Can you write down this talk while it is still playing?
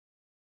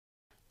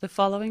The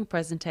following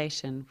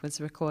presentation was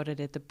recorded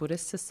at the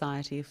Buddhist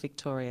Society of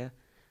Victoria,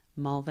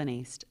 Malvern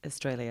East,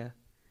 Australia.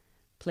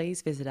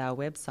 Please visit our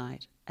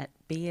website at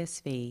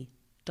bsv.net.au.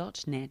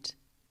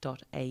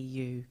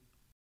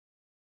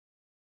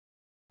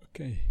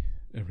 Okay,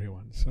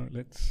 everyone. So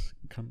let's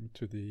come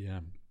to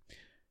the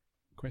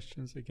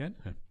questions again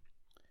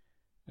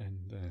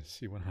and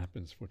see what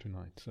happens for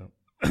tonight. So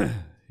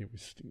here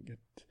let's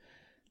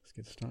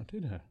get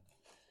started.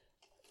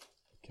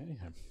 Okay.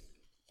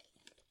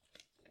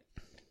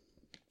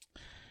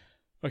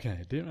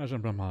 Okay, dear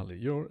Ajahn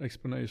Brahmali, your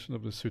explanation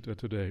of the sutta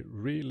today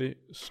really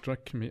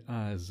struck me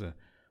as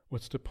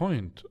what's the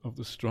point of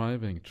the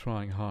striving,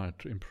 trying hard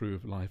to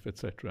improve life,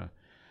 etc.,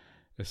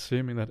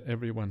 assuming that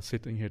everyone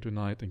sitting here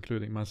tonight,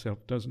 including myself,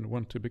 doesn't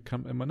want to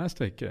become a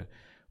monastic.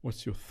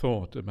 What's your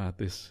thought about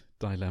this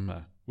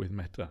dilemma with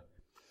metta?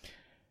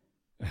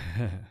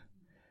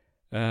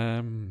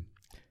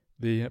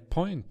 The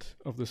point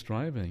of the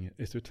striving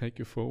is to take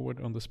you forward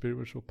on the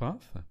spiritual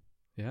path.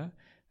 Yeah?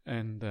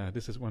 And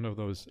this is one of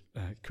those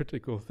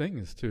critical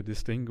things to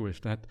distinguish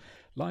that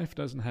life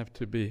doesn't have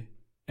to be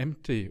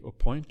empty or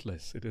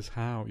pointless. It is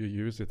how you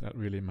use it that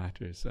really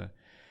matters.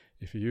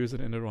 If you use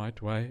it in the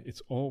right way,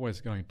 it's always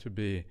going to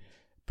be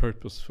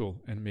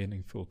purposeful and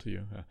meaningful to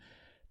you.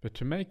 But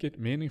to make it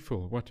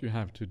meaningful, what you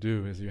have to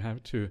do is you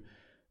have to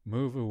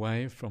move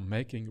away from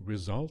making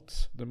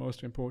results the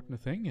most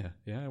important thing.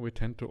 Yeah, we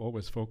tend to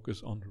always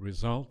focus on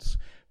results.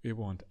 We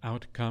want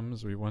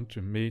outcomes. We want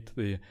to meet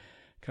the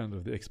kind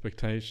of the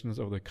expectations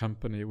of the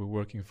company we're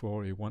working for.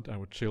 We want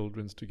our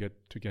children to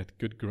get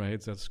good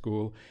grades at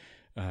school.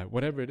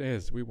 Whatever it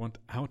is, we want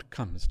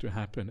outcomes to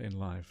happen in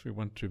life. We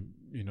want to,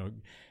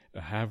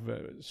 have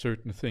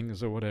certain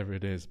things or whatever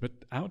it is. But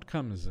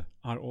outcomes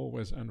are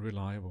always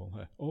unreliable,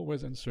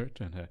 always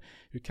uncertain.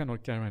 You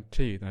cannot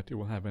guarantee that you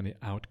will have any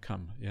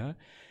outcome. Yeah,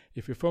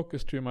 if you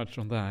focus too much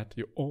on that,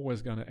 you're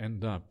always going to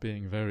end up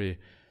being very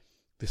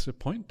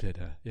disappointed.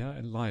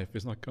 And life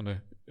is not going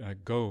to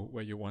go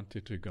where you want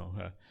it to go.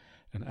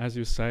 And as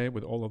you say,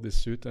 with all of these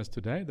suttas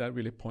today, they're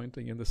really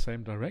pointing in the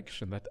same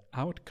direction, that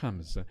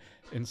outcomes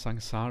in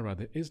samsara,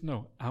 there is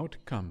no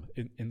outcome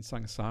in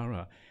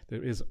samsara.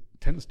 There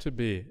tends to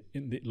be,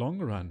 in the long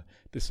run,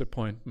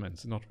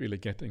 disappointments, not really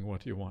getting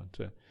what you want.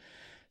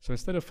 So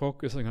instead of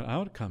focusing on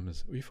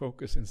outcomes, we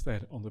focus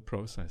instead on the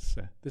process.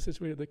 This is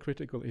really the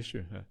critical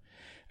issue.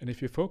 And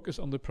if you focus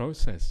on the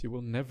process, you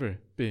will never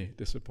be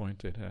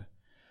disappointed.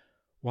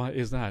 Why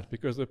is that?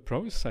 Because the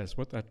process,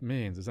 what that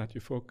means is that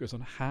you focus on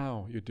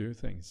how you do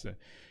things.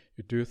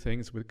 You do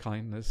things with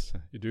kindness,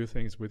 you do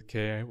things with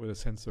care, with a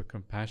sense of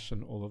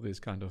compassion, all of these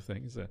kind of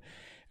things.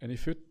 And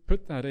if you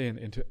put that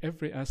into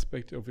every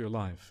aspect of your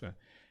life,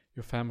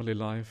 your family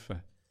life,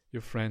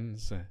 your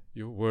friends,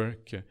 your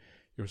work,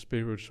 your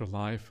spiritual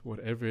life,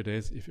 whatever it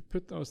is, if you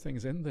put those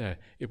things in there,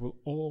 it will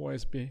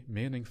always be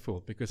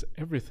meaningful, because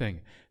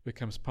everything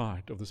becomes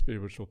part of the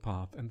spiritual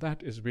path. And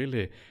that is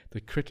really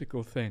the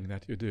critical thing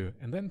that you do.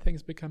 And then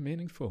things become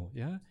meaningful,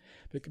 yeah?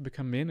 They can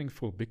become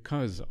meaningful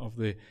because of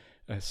the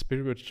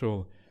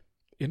spiritual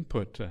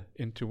input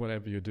into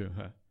whatever you do.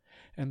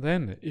 And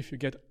then if you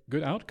get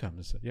good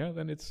outcomes,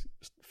 then it's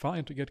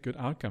fine to get good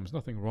outcomes.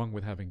 Nothing wrong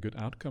with having good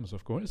outcomes,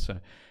 of course.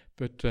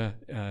 But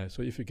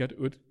so if you get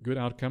good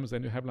outcomes,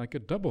 then you have like a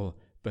double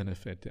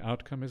benefit. The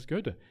outcome is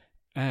good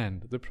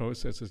and the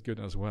process is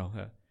good as well.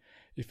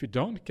 If you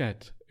don't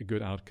get a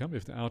good outcome,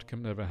 if the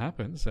outcome never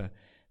happens, then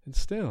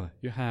still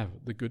you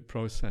have the good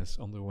process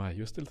on the way.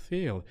 You still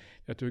feel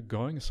that you're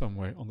going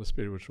somewhere on the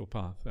spiritual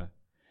path.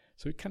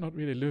 So you cannot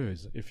really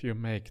lose if you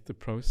make the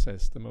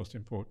process the most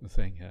important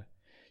thing here.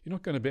 You're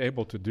not going to be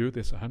able to do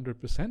this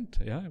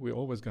 100%. Yeah, we're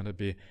always going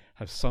to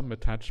have some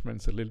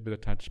attachments, a little bit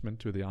attachment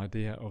to the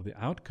idea of the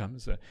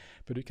outcomes,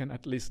 but you can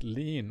at least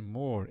lean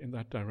more in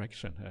that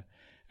direction.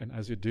 And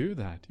as you do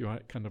that, you are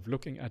kind of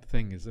looking at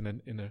things in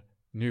a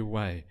new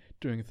way,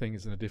 doing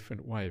things in a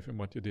different way from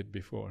what you did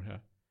before.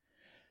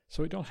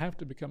 So you don't have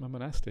to become a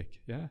monastic.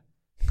 Yeah.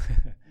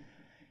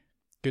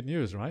 Good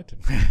news, right?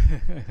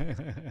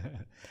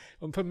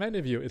 Well, for many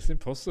of you, it's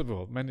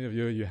impossible. Many of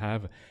you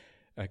have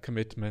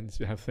commitments,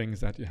 you have things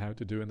that you have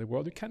to do in the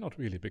world. You cannot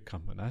really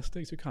become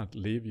monastics. You can't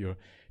leave your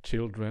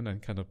children and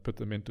kind of put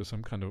them into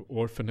some kind of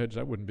orphanage.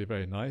 That wouldn't be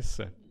very nice.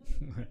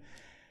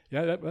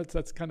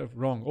 That's kind of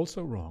wrong,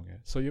 also wrong.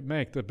 So you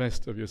make the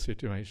best of your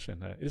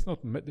situation. It's not,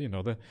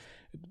 the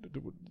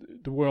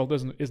world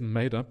isn't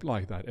made up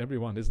like that.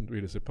 Everyone isn't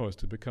really supposed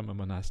to become a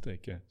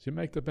monastic. So you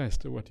make the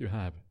best of what you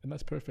have, and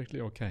that's perfectly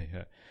okay.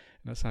 And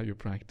that's how you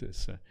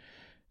practice.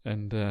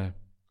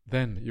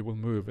 Then you will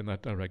move in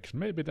that direction.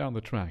 Maybe down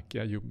the track,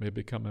 you may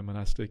become a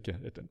monastic,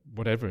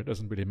 whatever, it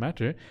doesn't really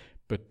matter.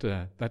 But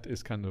that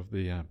is kind of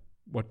the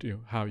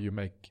how you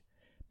make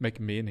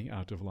meaning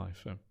out of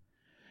life.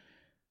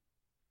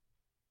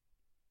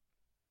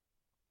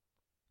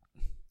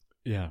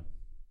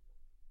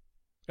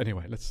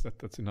 Anyway,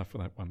 that's enough for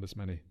that one. There's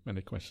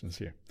many questions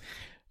here.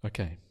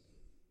 Okay.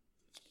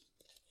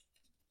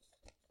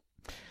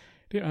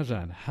 Dear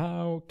Ajahn,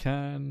 how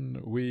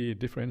can we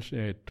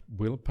differentiate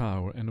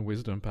willpower and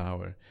wisdom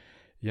power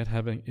yet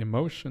having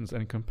emotions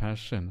and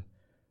compassion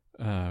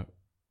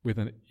with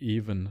an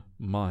even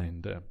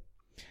mind.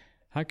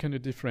 How can you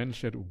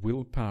differentiate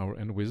willpower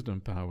and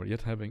wisdom power,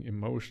 yet having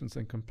emotions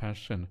and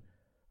compassion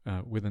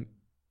with an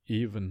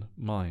even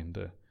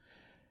mind?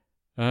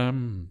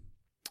 Well,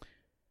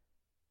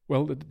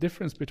 the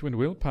difference between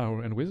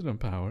willpower and wisdom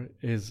power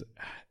is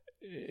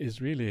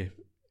really,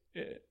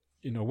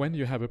 when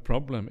you have a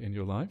problem in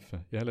your life,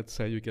 let's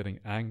say you're getting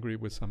angry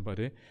with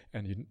somebody,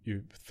 and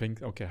you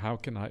think, okay, how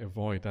can I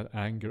avoid that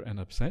anger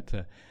and upset?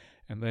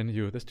 And then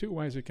there's two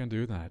ways you can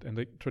do that. And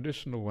the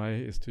traditional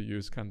way is to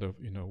use kind of,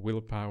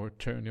 willpower,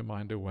 turn your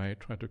mind away,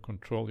 try to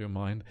control your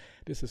mind.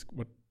 This is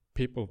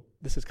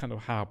kind of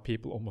how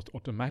people almost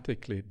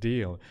automatically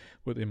deal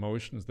with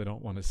emotions they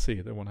don't want to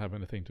see, they won't have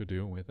anything to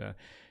do with.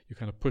 You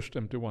kind of push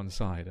them to one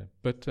side.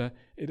 But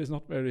it is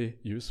not very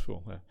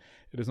useful.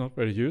 It is not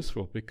very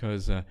useful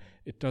because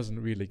it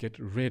doesn't really get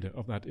rid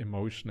of that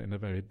emotion in a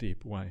very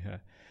deep way.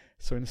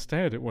 So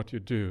instead, what you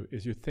do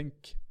is you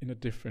think in a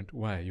different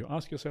way. You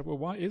ask yourself, well,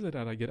 why is it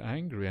that I get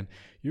angry? And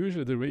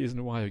usually the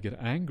reason why you get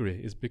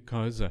angry is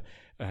because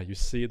you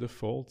see the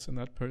faults in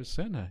that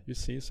person. You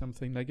see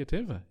something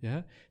negative.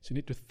 So you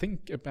need to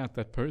think about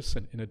that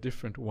person in a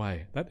different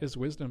way. That is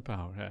wisdom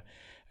power.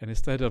 And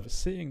instead of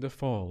seeing the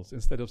faults,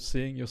 instead of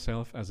seeing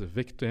yourself as a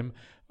victim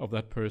of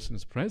that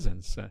person's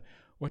presence,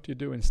 what you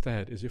do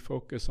instead is you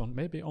focus on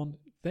maybe on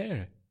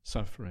their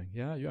suffering.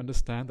 You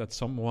understand that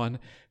someone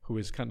who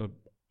is kind of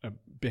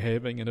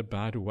behaving in a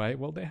bad way,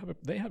 well,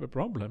 they have a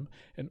problem,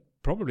 and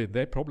probably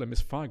their problem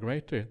is far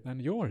greater than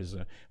yours,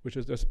 which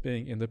is just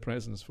being in the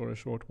presence for a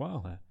short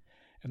while.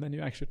 And then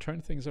you actually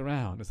turn things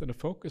around. Instead of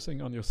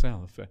focusing on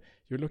yourself,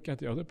 you look at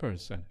the other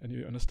person and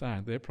you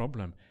understand their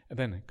problem, and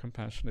then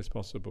compassion is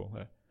possible.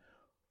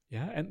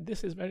 And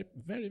this is very,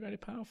 very, very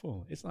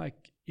powerful. It's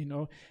like,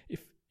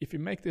 if you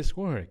make this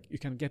work, you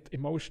can get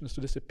emotions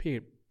to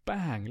disappear,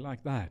 bang,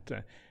 like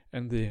that.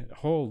 And the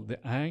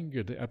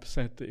anger, the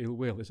upset, the ill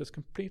will is just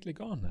completely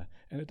gone.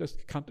 And it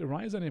just can't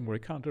arise anymore.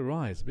 It can't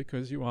arise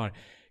because you are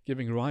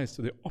giving rise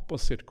to the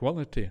opposite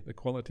quality, the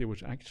quality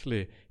which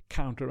actually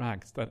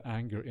counteracts that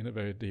anger in a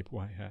very deep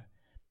way.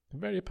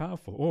 Very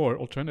powerful. Or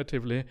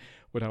alternatively,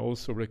 what I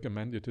also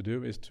recommend you to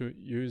do is to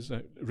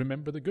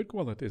remember the good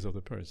qualities of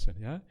the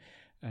person.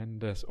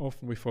 And so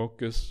often we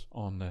focus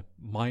on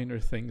minor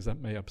things that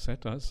may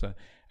upset us,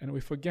 and we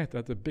forget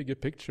that the bigger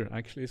picture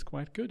actually is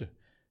quite good.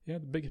 The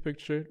bigger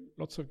picture,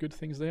 lots of good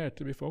things there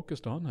to be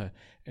focused on,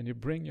 and you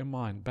bring your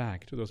mind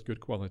back to those good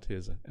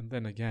qualities, and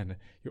then again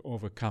you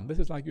overcome. This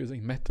is like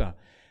using metta.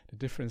 The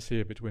difference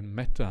here between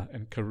metta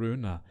and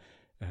karuna,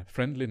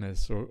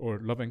 friendliness or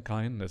loving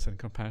kindness and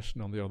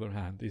compassion on the other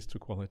hand, these two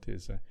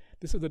qualities.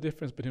 This is the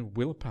difference between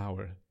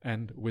willpower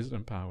and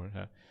wisdom power.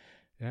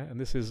 And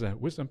this is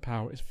wisdom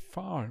power is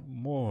far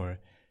more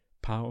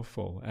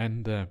powerful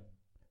and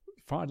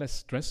far less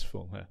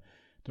stressful.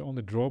 The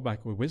only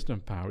drawback with wisdom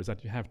power is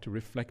that you have to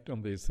reflect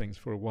on these things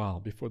for a while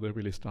before they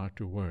really start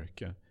to work.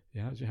 So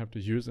you have to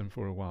use them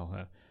for a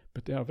while.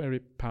 But they are very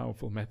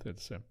powerful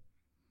methods.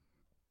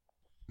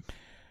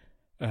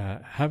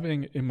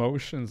 Having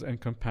emotions and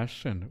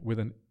compassion with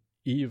an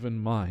even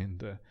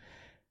mind.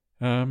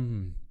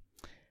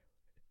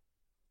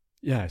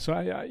 So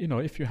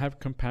if you have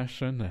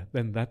compassion,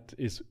 then that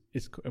is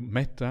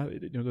metta.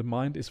 The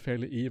mind is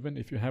fairly even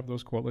if you have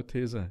those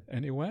qualities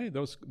anyway.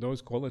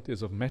 Those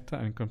qualities of metta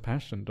and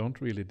compassion don't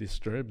really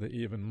disturb the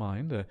even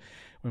mind.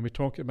 When we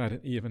talk about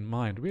an even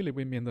mind, really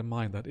we mean the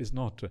mind that is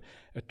not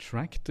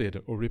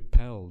attracted or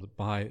repelled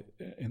by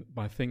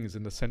things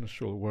in the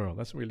sensual world.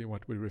 That's really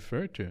what we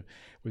refer to.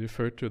 We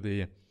refer to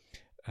the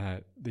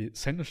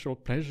sensual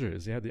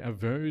pleasures, the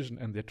aversion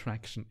and the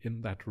attraction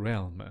in that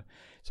realm.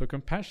 So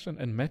compassion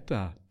and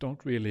metta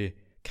don't really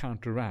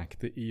counteract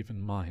the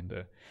even mind.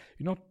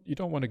 You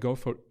don't want to go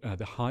for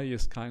the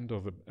highest kind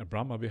of a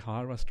Brahma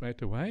Vihara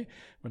straight away.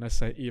 When I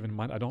say even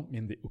mind, I don't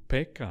mean the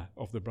upeka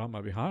of the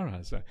Brahma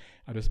Viharas.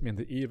 I just mean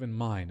the even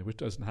mind, which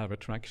doesn't have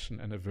attraction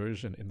and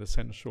aversion in the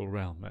sensual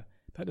realm.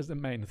 That is the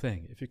main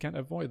thing. If you can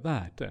avoid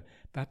that,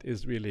 that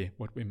is really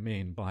what we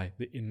mean by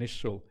the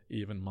initial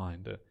even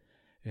mind.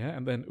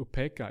 And then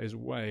upeka is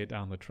way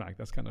down the track.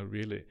 That's kind of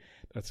the,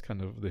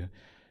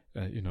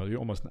 you're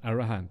almost an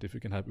arahant if you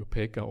can have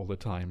upeka all the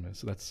time.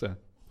 So that's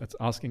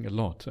asking a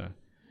lot.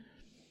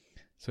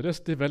 So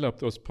just develop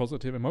those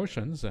positive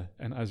emotions,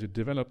 and as you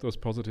develop those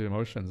positive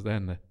emotions,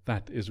 then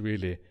that is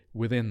really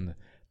within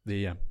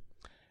the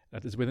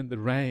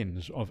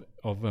range of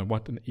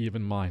what an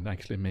even mind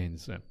actually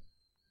means.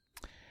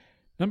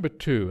 Number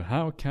two,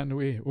 how can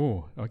we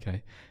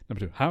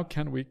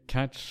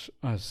catch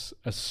us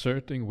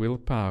asserting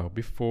willpower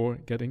before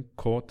getting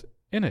caught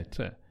in it?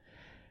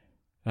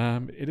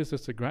 It is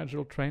just a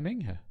gradual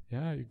training.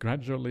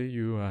 Gradually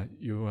you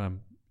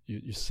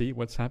see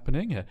what's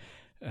happening.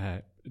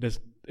 There's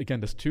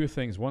two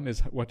things. One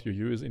is what you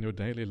use in your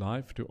daily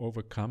life to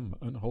overcome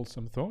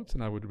unwholesome thoughts,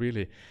 and I would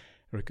really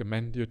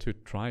recommend you to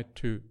try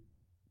to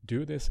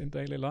do this in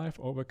daily life,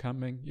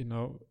 overcoming,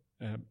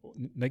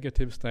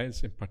 negative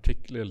states, in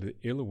particular the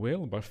ill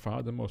will, by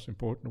far the most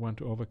important one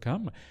to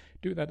overcome.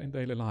 Do that in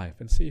daily life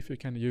and see if you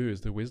can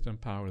use the wisdom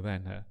power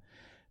then.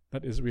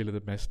 That is really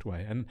the best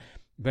way. And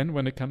then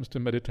when it comes to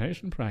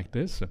meditation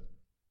practice,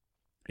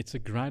 it's a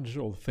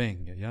gradual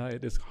thing. Yeah,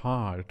 it is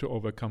hard to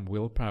overcome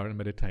willpower in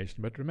meditation.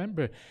 But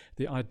remember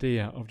the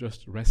idea of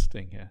just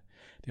resting here.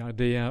 The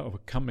idea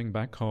of coming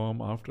back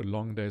home after a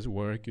long day's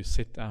work, you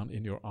sit down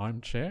in your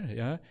armchair,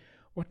 yeah?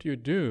 What do you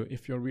do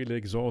if you're really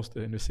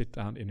exhausted and you sit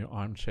down in your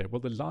armchair? Well,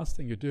 the last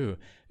thing you do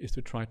is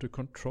to try to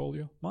control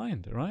your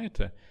mind, right?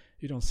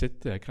 You don't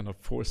sit there kind of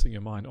forcing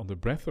your mind on the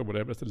breath or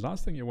whatever. It's the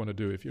last thing you want to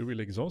do if you're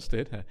really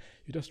exhausted.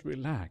 You just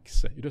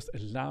relax. You just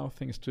allow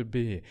things to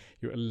be.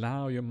 You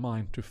allow your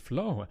mind to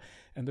flow.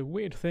 And the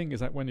weird thing is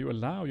that when you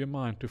allow your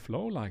mind to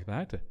flow like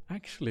that,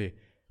 actually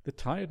the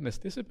tiredness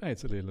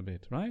dissipates a little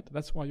bit, right?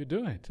 That's why you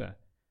do it.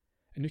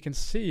 And you can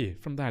see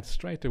from that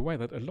straight away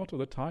that a lot of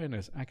the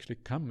tiredness actually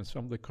comes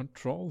from the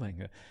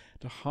controlling,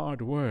 the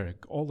hard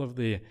work, all of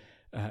the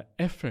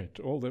effort,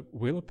 all the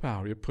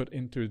willpower you put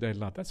into daily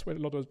life. That's where a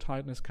lot of the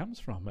tiredness comes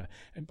from.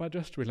 And by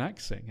just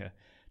relaxing,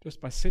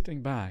 just by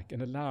sitting back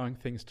and allowing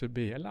things to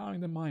be, allowing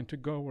the mind to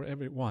go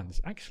wherever it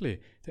wants, actually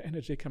the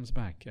energy comes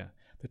back.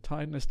 The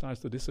tiredness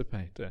starts to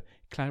dissipate.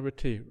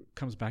 Clarity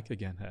comes back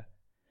again.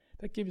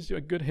 That gives you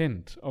a good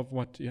hint of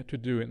what you have to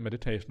do in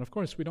meditation. Of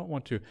course, we don't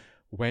want to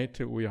wait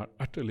till we are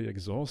utterly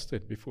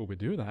exhausted before we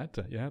do that.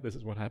 This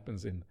is what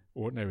happens in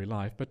ordinary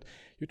life. But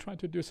you try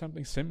to do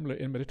something similar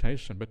in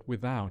meditation, but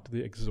without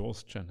the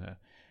exhaustion.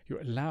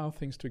 You allow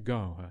things to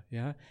go.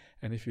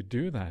 And if you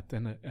do that,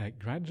 then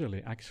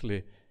gradually,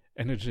 actually,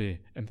 energy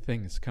and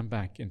things come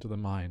back into the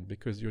mind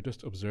because you're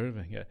just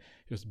observing,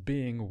 just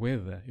being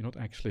with. You're not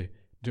actually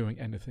doing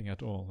anything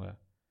at all.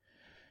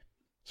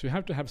 So you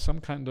have to have some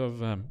kind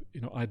of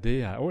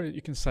idea, or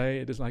you can say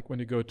it is like when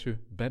you go to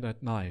bed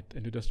at night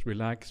and you just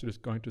relax, you're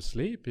just going to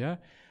sleep.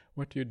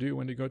 What do you do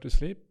when you go to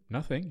sleep?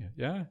 Nothing.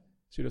 So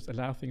you just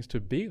allow things to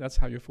be. That's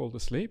how you fall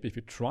asleep. If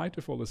you try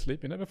to fall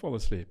asleep, you never fall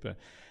asleep.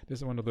 This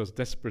is one of those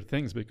desperate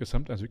things because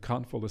sometimes you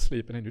can't fall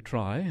asleep and then you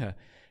try,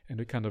 and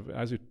you kind of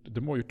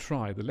the more you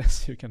try, the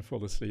less you can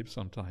fall asleep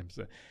sometimes.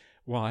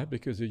 Why?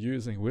 Because you're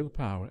using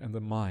willpower and the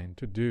mind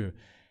to do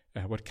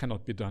what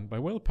cannot be done by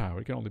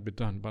willpower. It can only be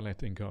done by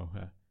letting go.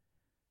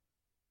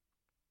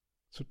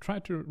 So try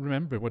to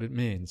remember what it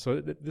means.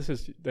 So this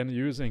is then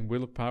using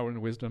willpower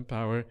and wisdom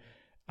power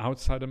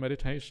outside of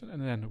meditation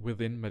and then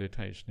within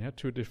meditation.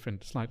 Two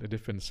slightly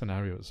different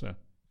scenarios.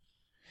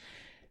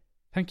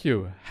 Thank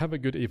you. Have a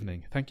good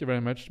evening. Thank you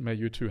very much. May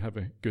you too have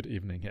a good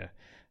evening here.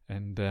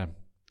 And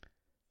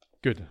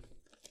good.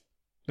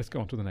 Let's go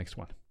on to the next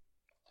one.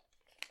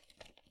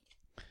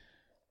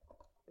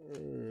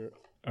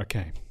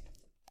 Okay.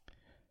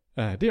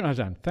 Dear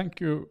Ajahn, thank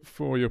you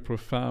for your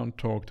profound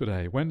talk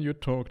today. When you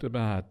talked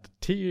about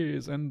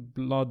tears and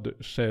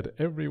bloodshed,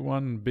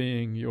 everyone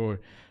being your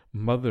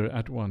mother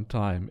at one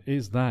time,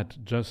 is that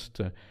just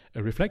a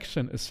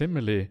reflection, a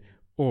simile,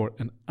 or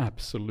an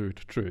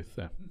absolute truth?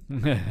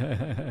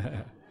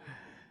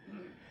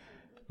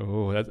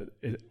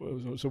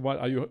 So what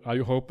are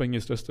you hoping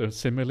is just a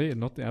simile and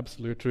not the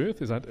absolute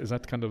truth? Is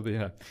that kind of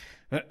the?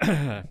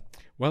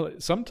 Well,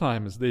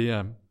 sometimes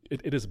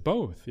it is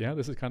both.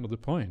 This is kind of the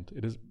point.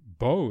 It is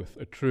both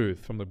a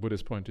truth from the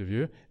Buddhist point of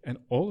view and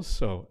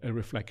also a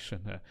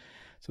reflection.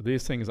 So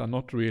these things are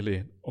not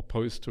really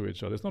opposed to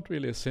each other. It's not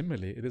really a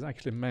simile. It is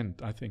actually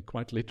meant, I think,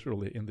 quite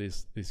literally in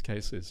these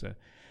cases.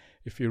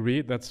 If you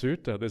read that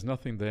sutta, there's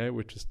nothing there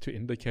which is to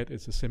indicate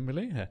it's a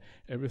simile.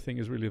 Everything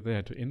is really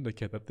there to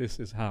indicate that this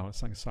is how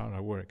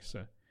samsara works.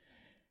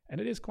 And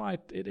it is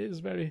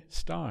very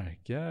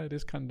stark. It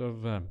is kind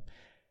of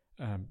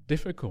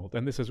difficult.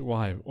 And this is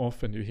why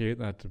often you hear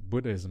that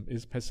Buddhism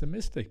is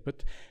pessimistic.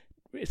 But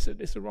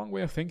it's a wrong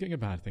way of thinking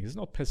about things. It's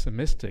not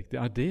pessimistic. The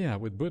idea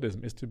with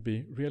Buddhism is to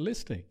be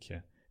realistic.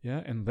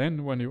 And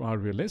then when you are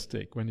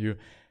realistic, when you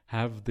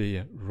have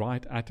the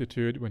right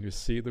attitude, when you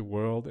see the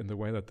world in the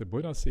way that the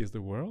Buddha sees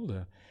the world,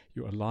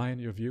 you align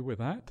your view with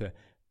that,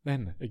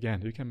 then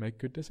again you can make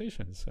good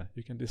decisions.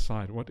 You can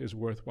decide what is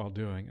worthwhile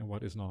doing and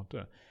what is not.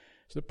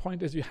 So the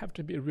point is you have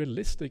to be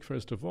realistic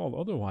first of all,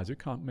 otherwise you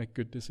can't make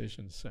good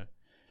decisions.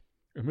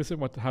 And this is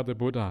how the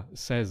Buddha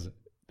says.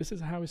 This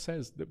is how he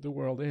says the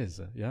world is.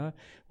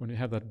 When you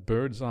have that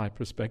bird's eye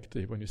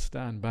perspective, when you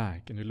stand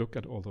back and you look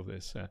at all of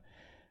this,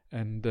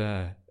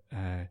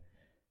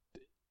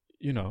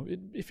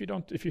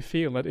 if you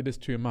feel that it is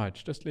too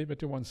much, just leave it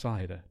to one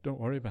side. Don't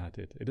worry about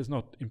it. It is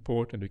not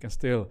important. You can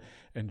still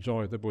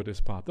enjoy the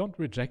Buddhist path. Don't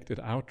reject it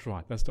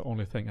outright. That's the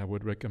only thing I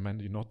would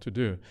recommend you not to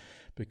do,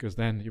 because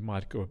then you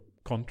might go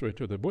contrary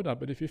to the Buddha.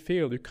 But if you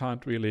feel you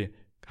can't really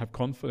have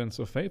confidence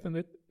or faith in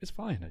it, it's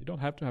fine. You don't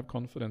have to have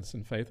confidence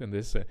and faith in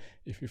this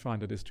if you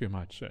find it is too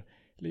much.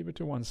 Leave it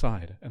to one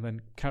side and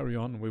then carry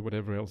on with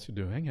whatever else you're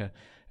doing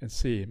and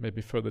see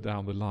maybe further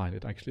down the line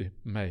it actually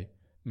may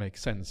make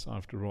sense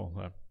after all.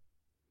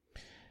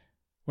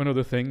 One of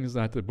the things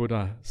that the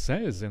Buddha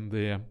says in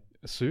the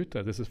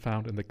sutta, this is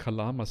found in the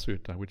Kalama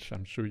Sutta, which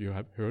I'm sure you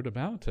have heard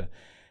about,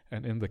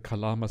 And in the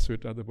Kalama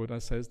Sutta, the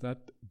Buddha says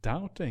that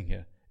doubting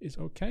here is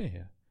okay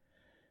here.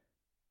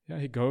 Yeah,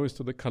 he goes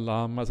to the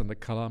Kalamas, and the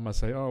Kalamas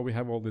say, oh, we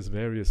have all these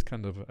various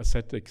kind of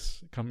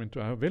ascetics come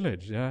into our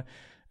village, yeah?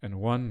 And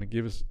one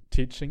gives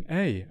teaching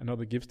A,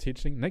 another gives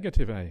teaching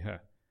negative A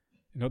here.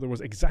 In other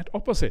words, exact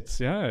opposites,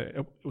 yeah?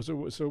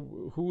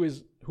 So who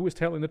is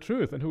telling the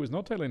truth and who is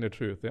not telling the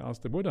truth? They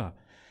ask the Buddha.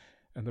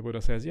 And the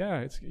Buddha says,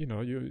 yeah,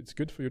 it's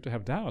good for you to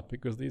have doubt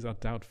because these are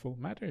doubtful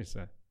matters.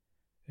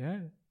 Yeah.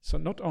 So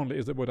not only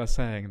is the Buddha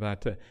saying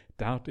that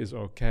doubt is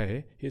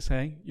okay, he's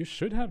saying you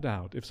should have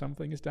doubt if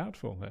something is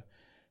doubtful.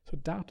 So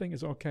doubting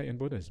is okay in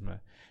Buddhism.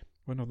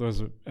 One of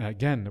those,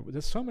 again,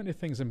 there's so many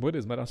things in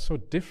Buddhism that are so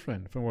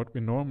different from what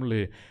we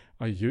normally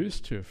are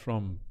used to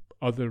from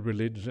other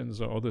religions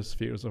or other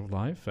spheres of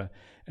life.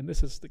 And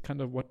this is the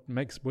kind of what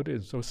makes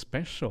Buddhism so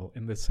special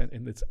in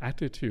its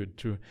attitude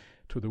to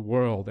the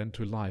world and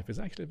to life. It's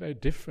actually very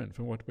different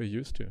from what we're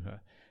used to.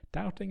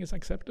 Doubting is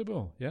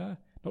acceptable, yeah?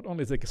 Not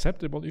only is it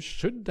acceptable, you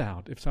should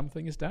doubt if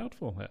something is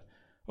doubtful.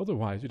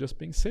 Otherwise, you're just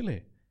being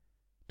silly.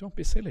 Don't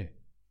be silly.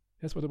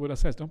 That's what the Buddha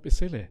says, don't be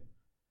silly.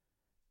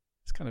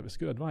 It's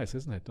good advice,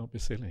 isn't it? Don't be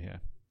silly here.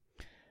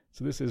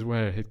 So this is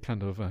where it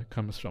kind of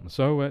comes from.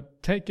 So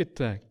take it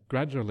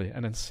gradually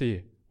and then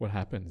see what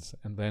happens.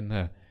 And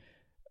then,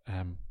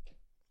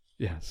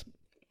 yes.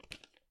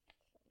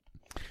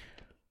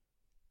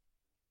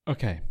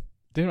 Okay.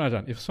 Dear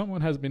Ajahn, if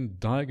someone has been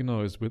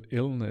diagnosed with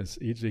illness,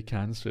 e.g.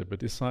 cancer, but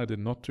decided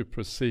not to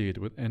proceed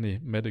with any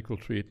medical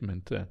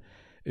treatment,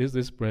 is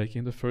this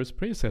breaking the first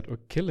precept or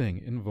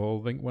killing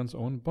involving one's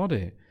own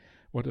body?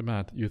 What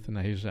about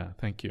euthanasia?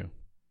 Thank you.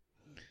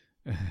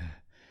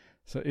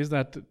 So is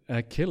that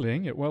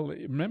killing? Well,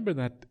 remember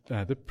that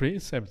the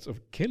precepts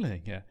of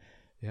killing,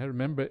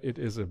 remember it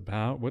is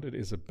about what it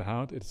is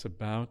about. It's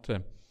about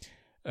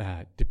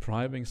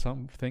depriving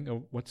something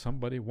of what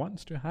somebody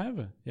wants to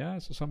have.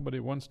 So somebody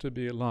wants to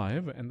be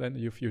alive, and then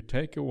if you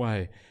take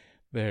away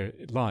their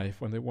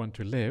life when they want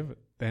to live,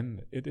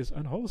 then it is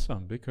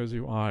unwholesome because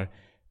you are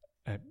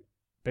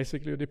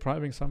basically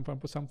depriving someone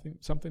for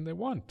something they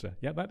want.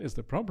 That is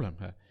the problem.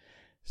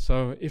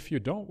 So if you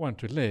don't want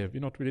to live,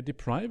 you're not really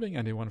depriving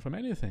anyone from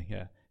anything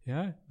here.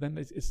 Then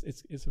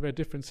it's a very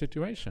different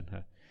situation.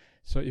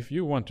 So if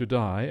you want to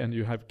die and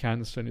you have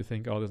cancer and you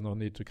think, oh, there's no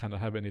need to kind of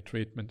have any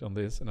treatment on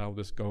this and I'll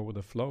just go with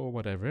the flow or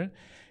whatever,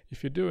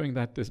 if you're doing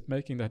that,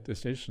 making that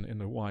decision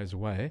in a wise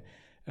way,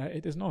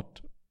 it is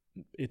not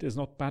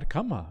bad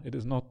karma. It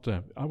is not,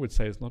 I would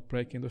say, it's not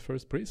breaking the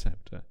first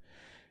precept.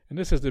 And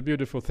this is the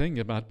beautiful thing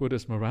about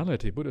Buddhist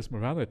morality. Buddhist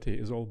morality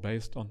is all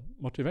based on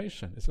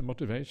motivation. It's a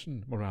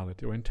motivation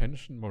morality or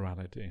intention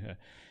morality.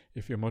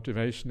 If your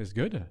motivation is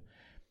good,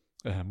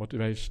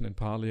 motivation in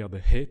Pali are the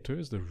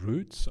hetus, the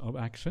roots of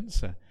actions.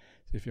 So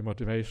if your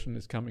motivation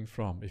is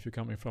if you're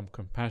coming from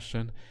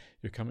compassion,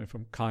 you're coming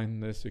from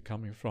kindness, you're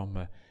coming from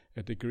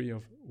a degree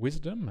of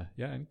wisdom,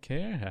 and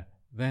care,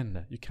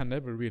 then you can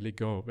never really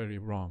go very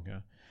wrong.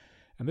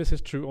 And this is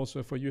true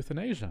also for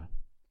euthanasia.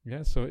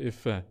 So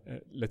if,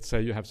 let's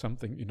say you have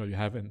something, you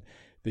have in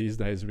these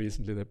days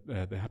recently,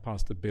 they have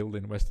passed a bill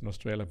in Western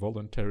Australia,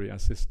 voluntary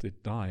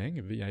assisted dying,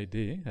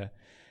 VAD.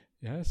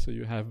 So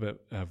you have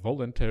a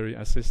voluntary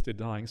assisted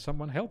dying,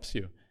 someone helps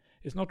you.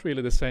 It's not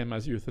really the same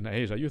as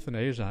euthanasia.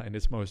 Euthanasia, in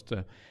its most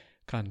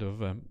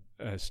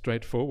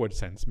straightforward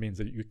sense, means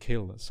that you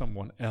kill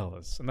someone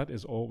else. And that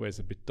is always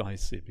a bit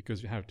dicey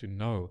because you have to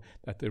know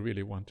that they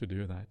really want to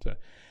do that.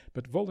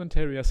 But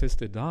voluntary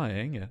assisted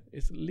dying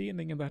is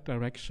leaning in that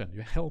direction.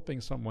 You're helping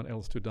someone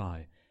else to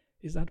die.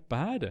 Is that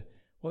bad?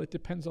 Well, it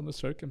depends on the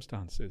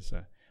circumstances.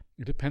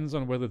 It depends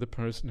on whether the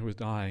person who is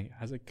dying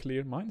has a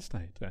clear mind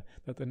state,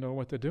 that they know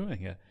what they're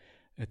doing.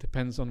 It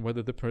depends on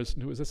whether the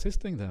person who is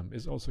assisting them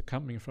is also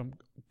coming from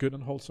good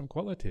and wholesome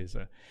qualities.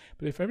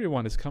 But if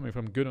everyone is coming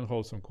from good and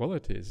wholesome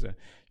qualities,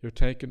 you're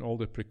taking all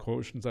the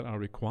precautions that are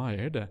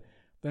required,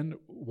 then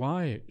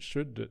why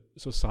should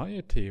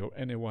society or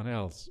anyone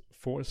else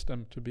force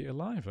them to be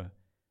alive?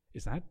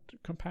 Is that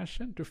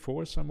compassion, to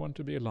force someone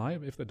to be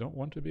alive if they don't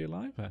want to be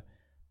alive?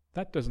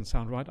 That doesn't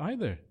sound right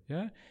either.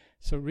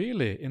 So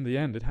really, in the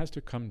end, it has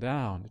to come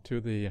down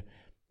to the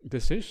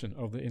decision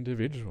of the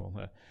individual.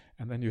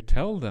 And then you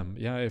tell them,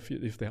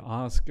 if they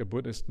ask a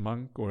Buddhist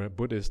monk or a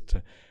Buddhist,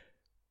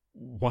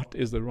 what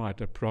is the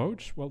right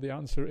approach? Well, the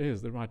answer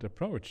is, the right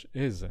approach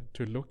is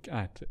to look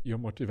at your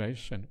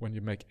motivation when you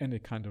make any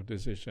kind of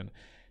decision.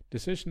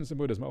 Decisions in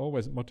Buddhism are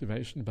always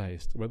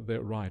motivation-based, whether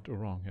they're right or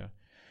wrong.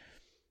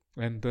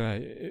 And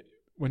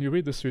when you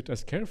read the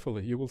suttas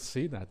carefully, you will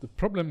see that. The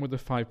problem with the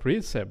 5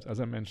 precepts, as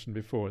I mentioned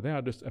before, they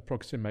are just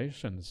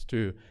approximations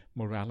to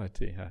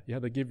morality.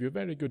 They give you a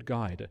very good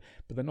guide,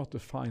 but they're not the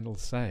final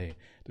say.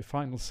 The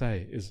final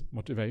say is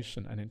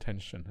motivation and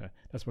intention.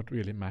 That's what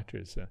really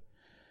matters.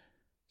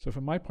 So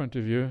from my point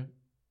of view,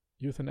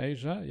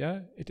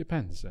 euthanasia, it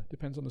depends. It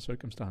depends on the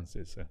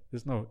circumstances.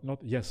 There's not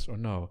yes or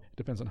no. It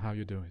depends on how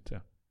you do it.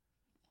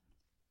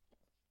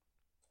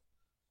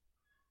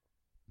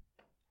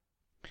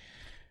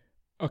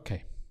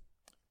 Okay.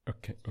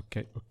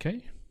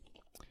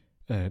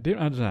 Dear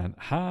Ajahn,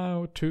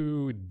 how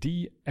to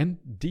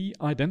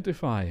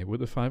de-identify with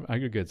the five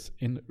aggregates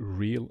in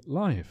real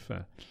life?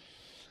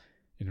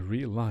 In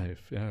real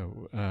life, yeah.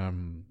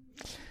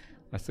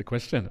 That's the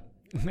question.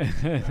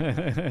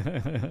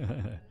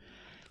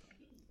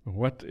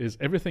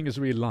 Everything is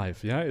real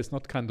life, yeah? It's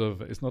not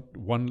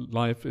one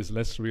life is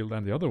less real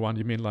than the other one.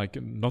 You mean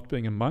like not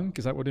being a monk?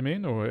 Is that what you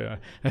mean? Or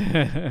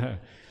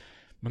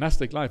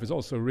monastic life is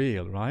also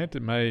real, right?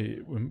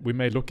 We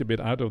may look a bit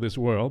out of this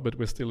world, but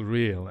we're still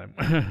real.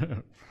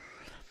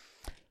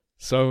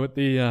 So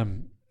the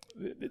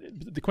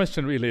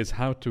question really is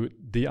how to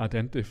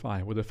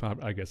de-identify with the five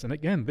aggregates. And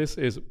again, this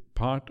is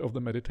part of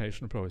the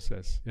meditation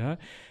process. Yeah,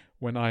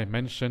 when I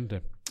mentioned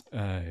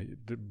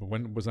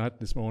when was that,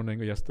 this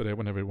morning or yesterday,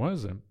 whenever it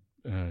was.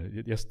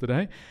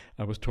 Yesterday,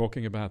 I was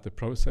talking about the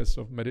process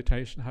of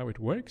meditation, how it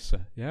works,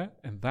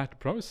 and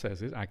that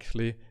process is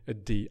actually a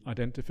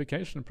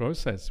de-identification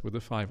process with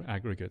the five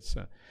aggregates.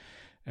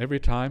 Every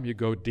time you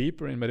go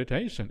deeper in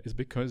meditation is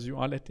because you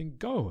are letting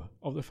go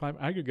of the five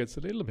aggregates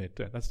a little bit.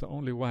 That's the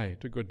only way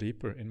to go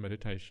deeper in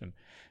meditation.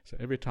 So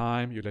every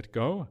time you let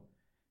go,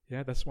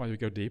 that's why you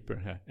go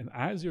deeper. And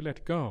as you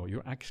let go,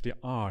 you actually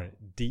are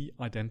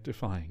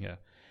de-identifying.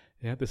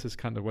 This is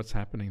kind of what's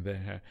happening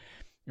there.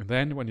 And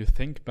then when you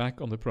think back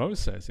on the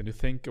process and you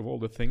think of all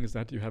the things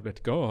that you have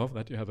let go of,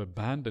 that you have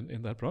abandoned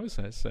in that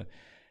process,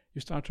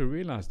 you start to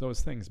realize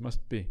those things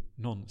must be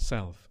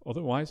non-self.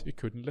 Otherwise, you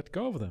couldn't let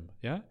go of them.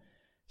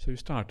 So you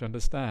start to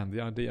understand the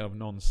idea of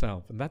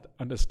non-self. And that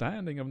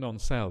understanding of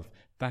non-self,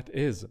 that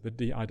is the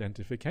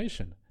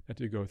de-identification that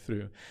you go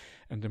through.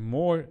 And the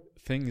more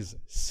things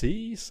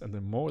cease and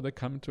the more they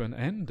come to an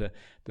end,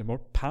 the more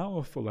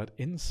powerful that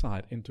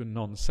insight into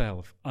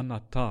non-self,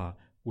 anatta,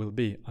 will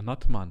be,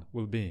 anatman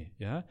will be,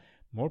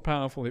 more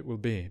powerful it will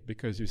be,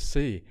 because you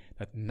see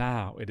that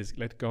now it is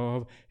let go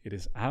of, it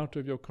is out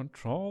of your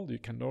control, you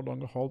can no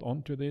longer hold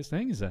on to these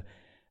things, and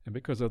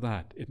because of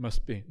that it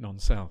must be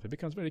non-self. It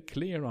becomes very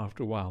clear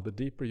after a while, the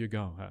deeper you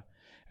go,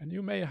 and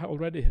you may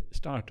already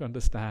start to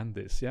understand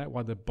this,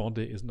 why the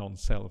body is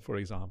non-self, for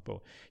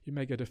example. You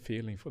may get a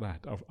feeling for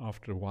that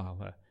after a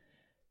while.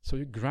 So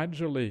you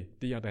gradually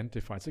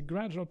de-identify. It's a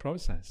gradual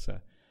process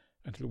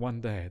until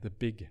one day the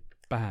big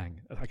bang,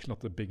 actually not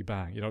the Big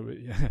Bang,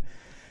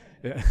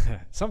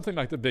 something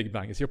like the Big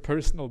Bang. It's your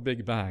personal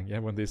Big Bang,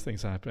 when these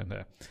things happen.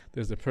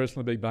 There's the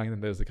personal Big Bang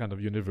and there's the kind of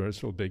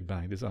universal Big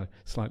Bang. These are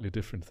slightly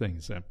different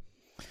things.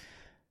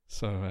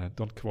 So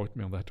don't quote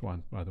me on that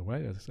one, by the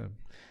way.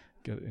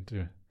 Get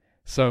into.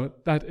 So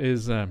that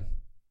is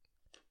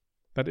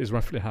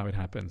roughly how it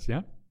happens,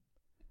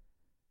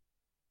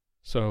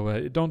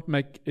 So don't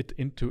make it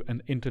into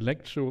an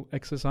intellectual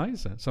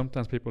exercise.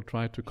 Sometimes people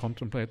try to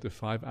contemplate the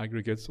five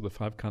aggregates or the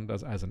five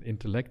khandhas as an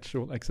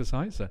intellectual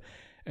exercise,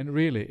 and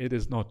really it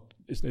is not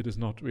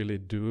really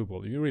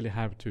doable. You really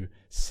have to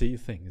see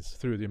things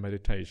through the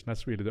meditation.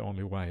 That's really the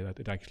only way that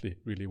it actually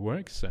really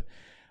works.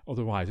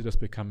 Otherwise, it just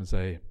becomes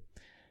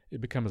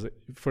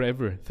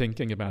forever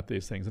thinking about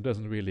these things. It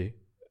doesn't really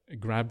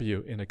grab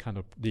you in a kind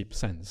of deep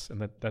sense,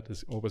 and that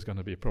is always going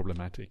to be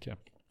problematic.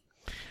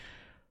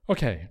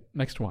 Okay,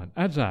 next one.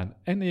 Ajahn,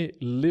 any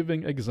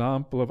living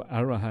example of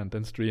arahant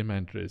and stream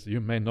entries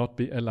you may not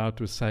be allowed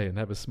to say and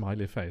have a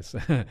smiley face.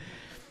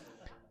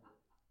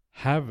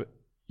 Have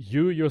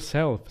you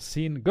yourself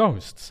seen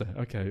ghosts?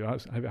 Okay,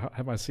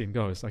 have I seen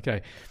ghosts?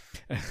 Okay.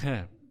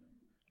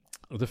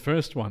 The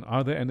first one,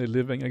 are there any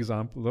living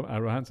examples of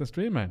arahants and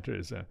stream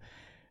entries?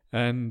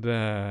 And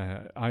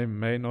I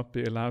may not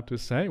be allowed to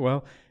say.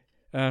 Well,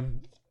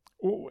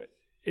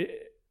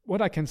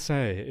 what I can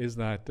say is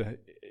that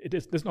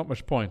there's not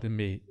much point in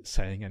me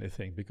saying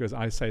anything, because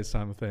I say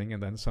something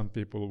and then some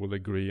people will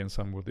agree and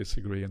some will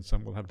disagree and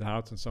some will have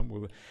doubts and some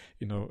will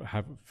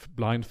have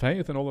blind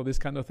faith and all of these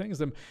kind of things.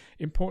 The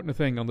important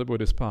thing on the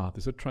Buddhist path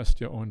is to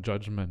trust your own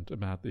judgment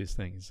about these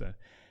things.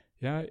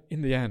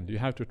 In the end you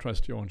have to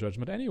trust your own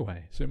judgment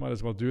anyway, so you might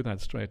as well do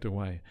that straight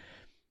away.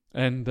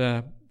 And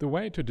the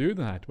way to do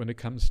that when it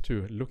comes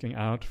to looking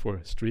out for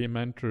stream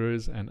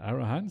enterers and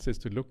arahants is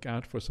to look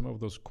out for some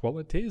of those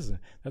qualities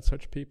that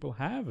such people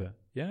have.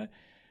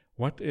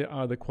 What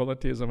are the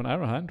qualities of an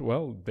arahant?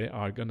 Well, they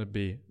are going to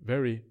be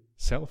very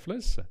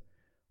selfless.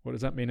 What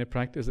does that mean in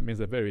practice? It means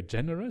they're very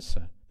generous.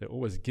 They're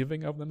always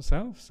giving of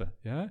themselves.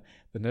 They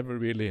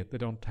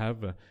don't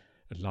have a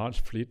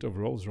large fleet of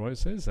Rolls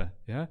Royces.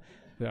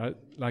 They are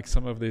like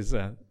some of these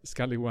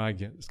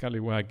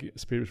scallywag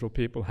spiritual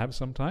people have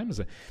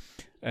sometimes.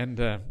 And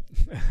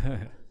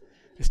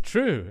it's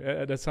true.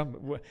 There's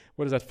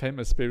what is that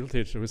famous spiritual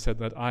teacher who said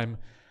that I'm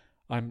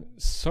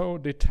so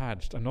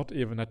detached, I'm not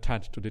even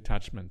attached to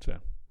detachment.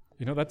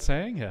 You know that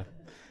saying?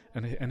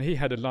 And he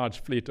had a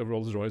large fleet of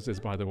Rolls Royces,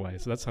 by the way.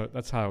 So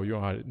that's how you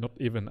are not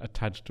even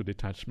attached to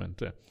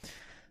detachment.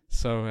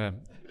 So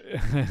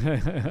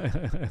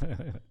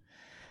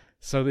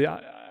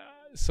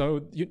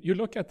you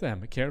look at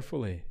them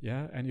carefully,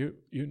 and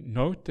you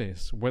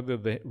notice whether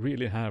they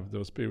really have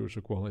those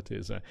spiritual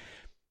qualities.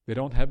 They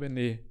don't have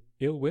any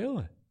ill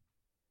will.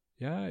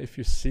 If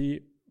you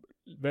see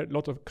a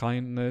lot of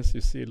kindness,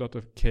 you see a lot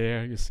of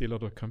care, you see a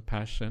lot of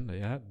compassion,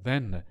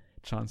 then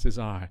chances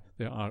are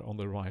they are on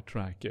the right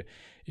track.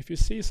 If you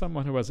see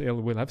someone who has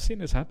ill will, I've seen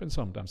this happen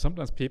sometimes.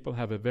 Sometimes people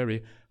have a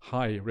very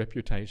high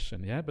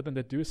reputation, but then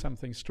they do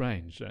something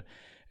strange.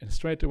 And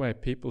straight away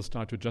people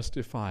start to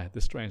justify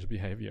the strange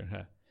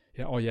behavior.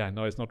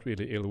 No, it's not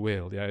really ill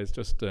will. It's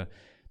just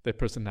their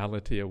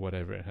personality or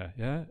whatever.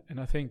 And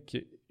I think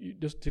you're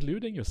just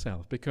deluding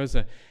yourself, because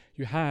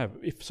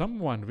if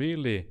someone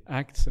really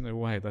acts in a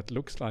way that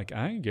looks like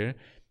anger,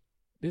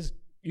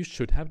 you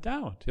should have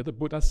doubt. The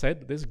Buddha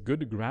said there's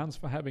good grounds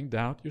for having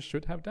doubt. You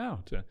should have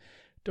doubt.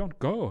 Don't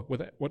go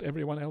with what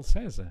everyone else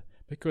says,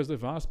 because the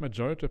vast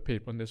majority of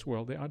people in this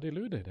world, they are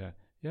deluded.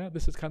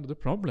 This is kind of the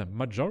problem.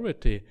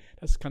 Majority,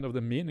 that's kind of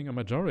the meaning of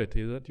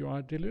majority, that you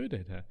are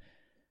deluded.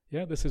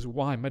 This is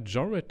why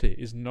majority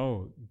is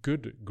no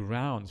good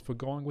grounds for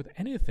going with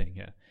anything,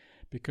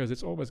 because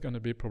it's always going to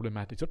be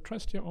problematic. So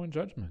trust your own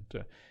judgment.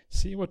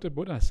 See what the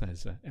Buddha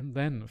says, and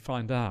then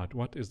find out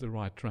what is the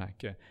right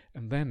track,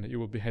 and then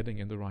you will be heading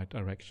in the right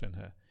direction.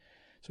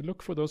 So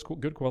look for those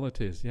good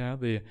qualities.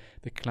 The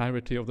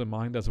clarity of the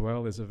mind as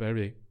well is a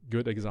very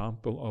good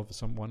example of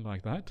someone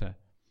like that.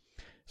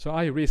 So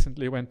I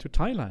recently went to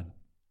Thailand.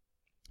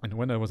 And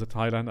when I was in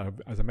Thailand,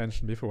 as I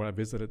mentioned before, I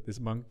visited this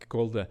monk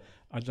called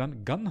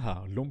Ajahn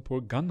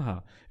Lumpur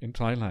Ganha in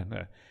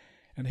Thailand.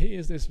 And he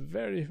is this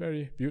very,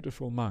 very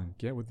beautiful monk,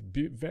 with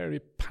very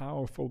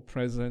powerful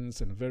presence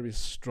and very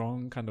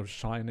strong kind of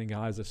shining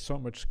eyes. There's so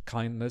much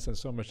kindness and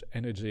so much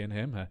energy in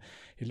him.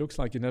 He looks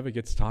like he never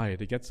gets tired.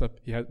 He gets up,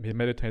 he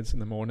meditates in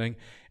the morning,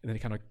 and then he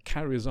kind of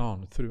carries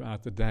on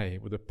throughout the day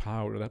with the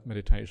power of that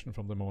meditation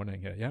from the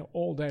morning,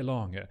 all day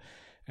long.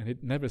 And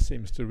it never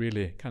seems to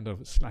really kind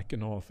of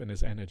slacken off in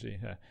his energy.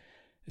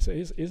 So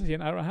is he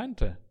an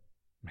arahanta?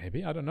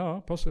 Maybe, I don't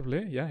know,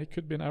 possibly. He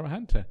could be an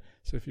arahanta.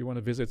 So if you want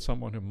to visit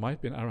someone who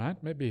might be an arahant,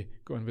 maybe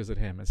go and visit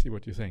him and see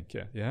what you think.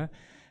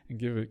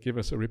 And give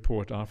us a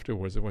report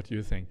afterwards of what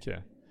you think.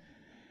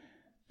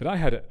 But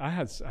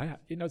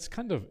it's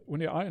kind of,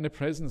 when you are in the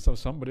presence of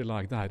somebody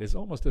like that, it's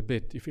almost a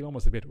bit, you feel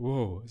almost a bit,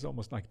 whoa, it's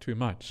almost like too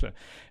much.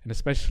 And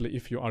especially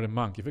if you are a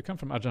monk. If you come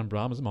from Ajahn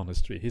Brahm's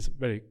monastery, he's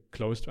very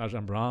close to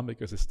Ajahn Brahm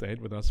because he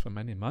stayed with us for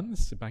many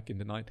months back in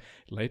the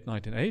late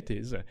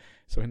 1980s.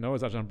 So he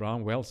knows Ajahn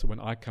Brahm well. So when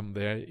I come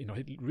there,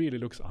 he really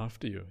looks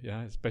after you,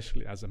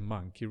 especially as a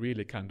monk. He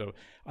really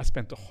I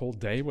spent the whole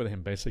day with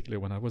him basically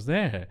when I was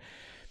there.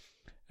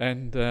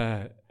 And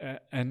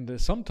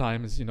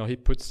sometimes, he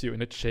puts you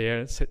in a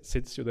chair,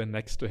 sits you there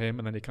next to him,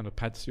 and then he kind of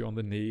pats you on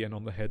the knee and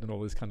on the head and all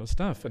this kind of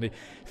stuff. And he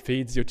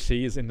feeds you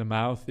cheese in the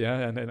mouth,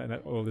 and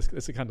all this.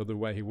 This is kind of the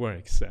way he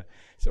works.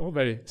 It's all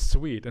very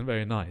sweet and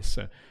very nice.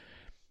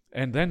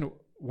 And then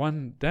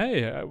one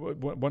day,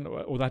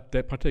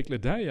 that particular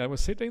day, I was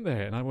sitting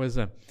there, and I was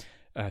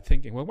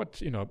thinking, well,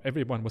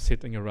 everyone was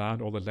sitting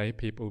around, all the lay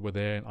people were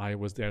there, and I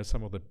was there,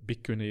 some of the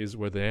bhikkhunis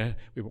were there,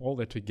 we were all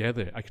there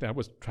together. Actually, I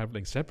was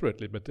traveling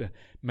separately, but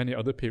many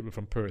other people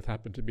from Perth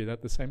happened to be there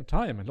at the same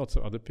time, and lots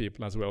of other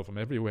people as well from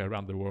everywhere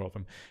around the world,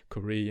 from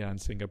Korea and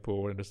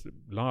Singapore, and there's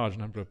a large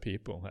number of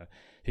people.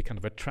 He kind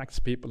of attracts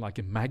people like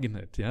a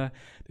magnet,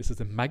 This is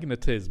the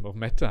magnetism of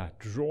metta,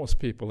 draws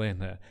people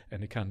in,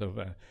 and he kind of,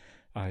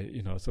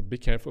 so be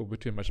careful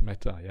with too much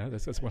metta,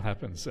 that's what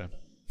happens.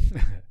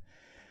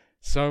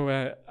 So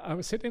I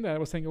was sitting there, I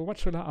was thinking, well, what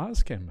should I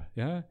ask him?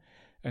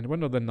 And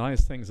one of the nice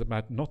things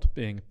about not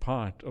being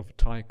part of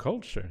Thai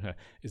culture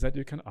is that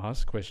you can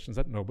ask questions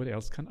that nobody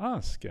else can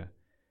ask.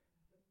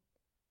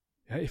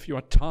 If you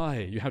are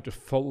Thai, you have to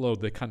follow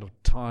the kind of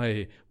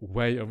Thai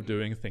way of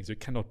doing things. You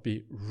cannot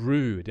be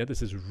rude.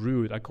 This is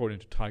rude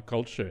according to Thai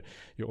culture.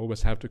 You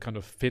always have to kind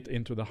of fit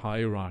into the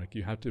hierarchy.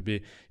 You have to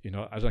be,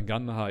 Ajahn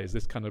Ganha is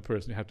this kind of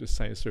person. You have to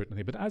say a certain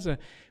thing. But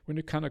when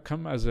you kind of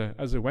come as a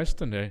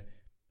Westerner,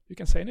 you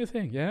can say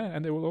anything,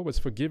 and they will always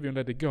forgive you and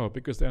let it go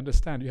because they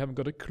understand you haven't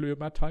got a clue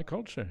about Thai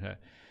culture.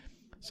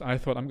 So I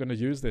thought I'm going to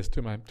use this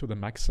to the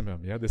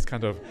maximum. This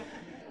kind of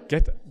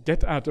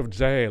get out of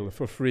jail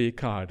for free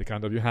card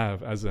kind of you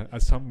have as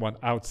someone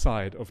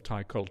outside of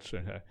Thai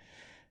culture.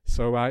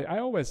 So I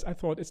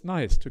thought it's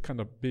nice to kind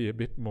of be a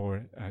bit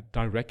more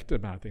direct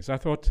about things. So I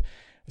thought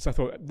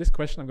this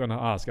question I'm going to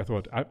ask. I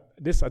thought at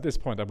this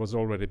point I was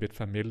already a bit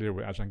familiar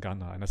with Ajahn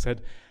Ganha, and I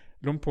said,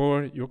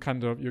 Lumpur,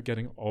 you're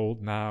getting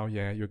old now,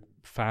 you're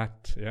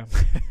fat,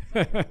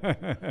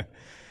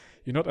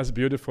 You're not as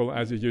beautiful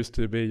as you used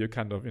to be. You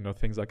kind of,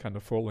 things are kind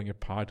of falling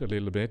apart a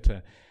little bit.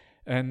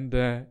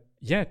 And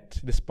yet,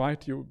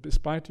 despite you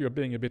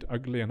being a bit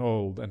ugly and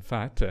old and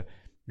fat,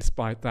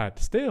 despite that,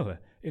 still,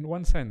 in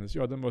one sense,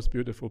 you are the most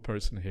beautiful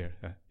person here.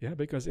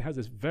 Because it has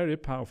this very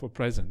powerful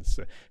presence.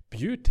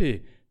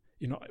 Beauty.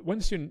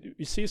 Once you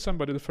see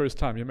somebody the first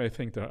time, you may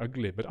think they're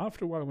ugly, but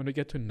after a while, when you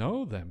get to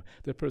know them,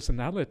 their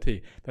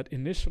personality, that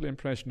initial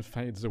impression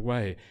fades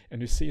away, and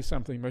you see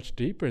something much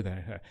deeper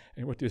there.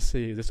 And what you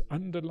see is this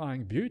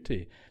underlying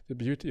beauty, the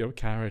beauty of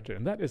character,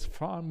 and that is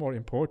far more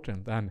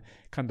important than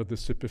kind of the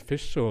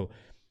superficial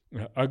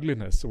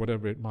ugliness or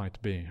whatever it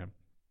might be.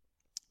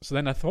 So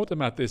then I thought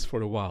about this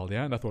for a while,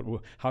 and I thought,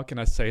 well, how can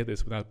I say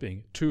this without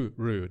being too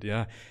rude?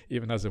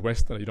 Even as a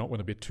Westerner, you don't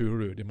want to be too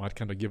rude. You might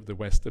kind of give the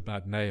West a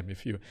bad name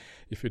if you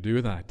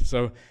do that.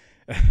 So,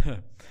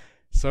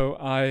 so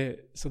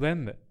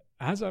then,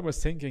 as I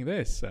was thinking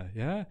this,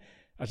 Ajahn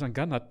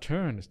Ganha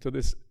turns to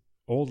this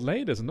old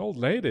lady. There's an old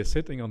lady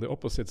sitting on the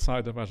opposite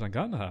side of Ajahn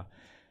Ganha,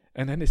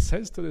 and then he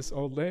says to this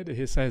old lady,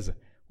 he says,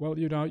 "Well,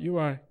 you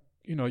are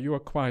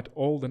quite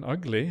old and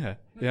ugly,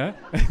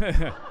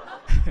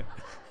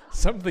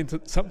 something to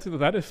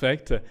that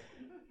effect.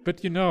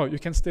 But you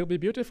can still be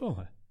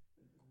beautiful."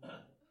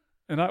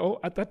 And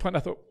at that point I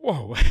thought,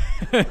 whoa.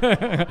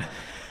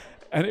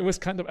 And it was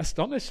kind of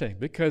astonishing,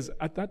 because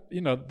at that,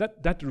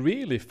 that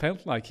really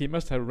felt like he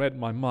must have read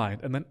my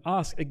mind and then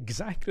asked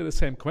exactly the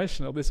same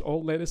question of this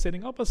old lady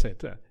sitting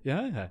opposite.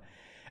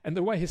 And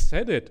the way he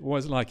said it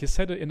was like, he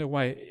said it in a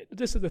way,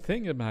 this is the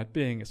thing about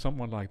being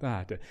someone like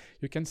that.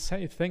 You can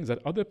say things that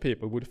other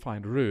people would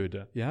find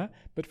rude,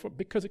 but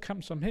because it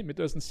comes from him, it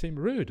doesn't seem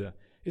rude.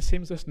 It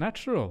seems just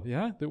natural,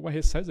 The way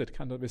he says it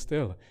kind of is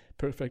still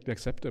perfectly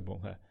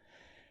acceptable.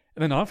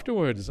 And then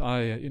afterwards,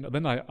 I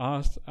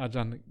asked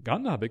Ajahn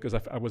Ganha, because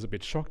I was a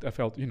bit shocked. I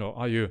felt,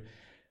 are you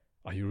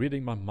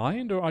reading my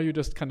mind, or are you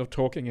just kind of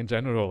talking in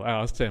general? I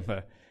asked him,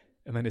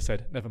 and then he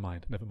said, never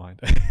mind.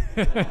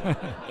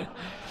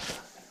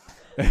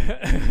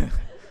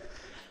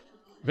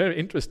 Very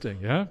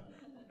interesting,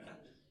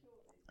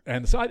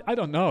 And so I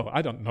don't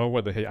know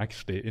whether he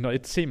actually,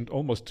 it seemed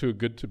almost too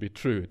good to be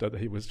true that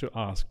he was to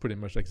ask pretty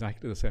much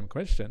exactly the same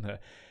question.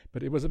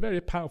 But it was a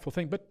very powerful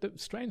thing. But the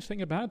strange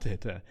thing about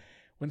it,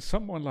 when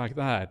someone like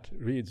that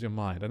reads your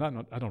mind, and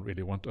I don't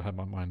really want to have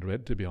my mind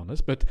read, to be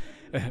honest, but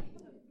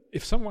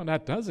if someone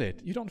that does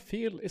it, it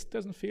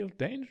doesn't feel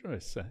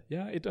dangerous.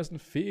 It doesn't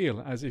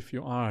feel as if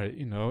you are,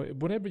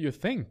 whatever you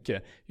think,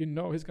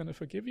 he's going to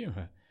forgive you.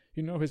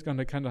 He's going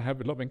to kind of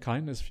have loving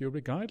kindness for you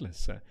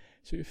regardless.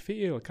 So you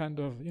feel kind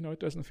of, it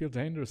doesn't feel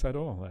dangerous at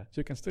all. So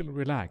you can still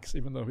relax,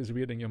 even though he's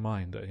reading your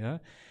mind.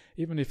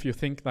 Even if you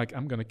think like,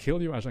 I'm going to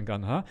kill you, Ajahn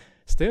Ganha,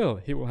 still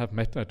he will have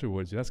metta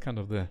towards you. That's kind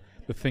of the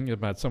thing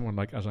about someone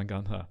like Ajahn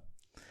Ganha.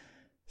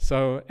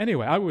 So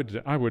anyway, I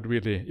would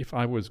really, if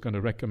I was going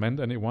to recommend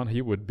anyone,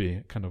 he would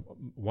be kind of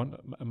one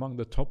among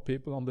the top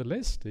people on the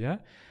list.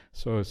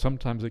 So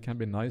sometimes it can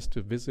be nice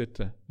to visit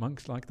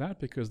monks like that,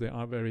 because they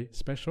are very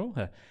special,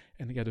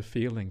 and you get a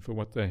feeling for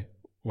what they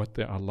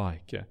are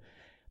like.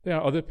 There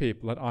are other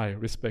people that I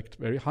respect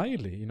very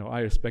highly.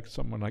 I respect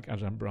someone like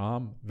Ajahn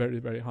Brahm very,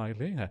 very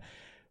highly.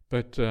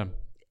 But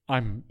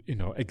I'm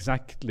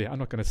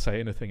not going to say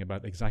anything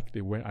about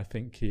exactly where I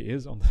think he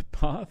is on the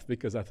path,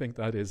 because I think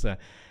that is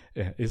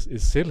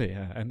silly,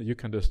 and you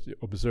can just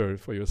observe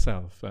for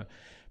yourself.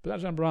 But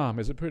Ajahn Brahm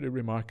is a pretty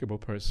remarkable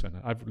person.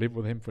 I've lived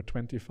with him for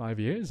 25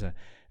 years,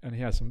 and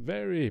he has some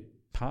very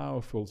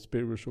powerful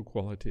spiritual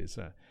qualities.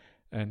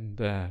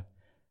 There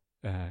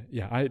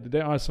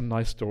are some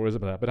nice stories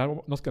about that, but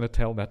I'm not going to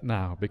tell that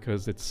now,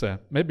 because it's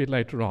maybe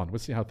later on. We'll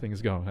see how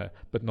things go,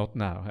 but not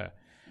now.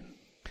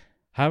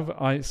 Have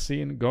I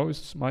seen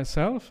ghosts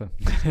myself?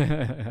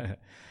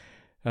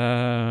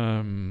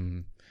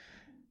 I'm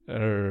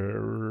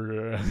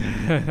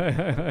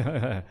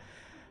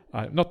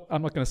not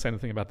going to say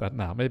anything about that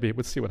now. Maybe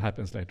we'll see what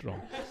happens later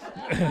on.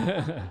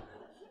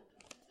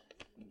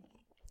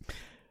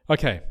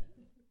 Okay,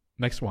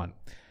 next one.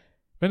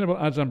 Venerable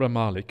Ajahn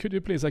Brahmali, could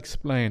you please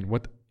explain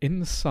what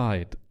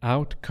insight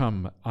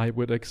outcome I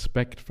would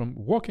expect from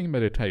walking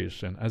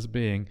meditation as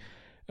being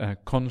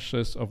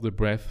conscious of the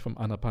breath from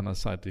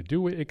anapanasati?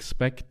 Do we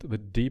expect the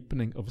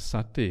deepening of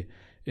sati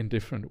in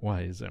different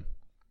ways?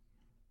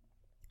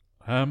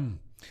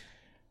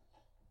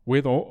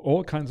 With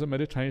all kinds of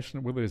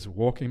meditation, whether it's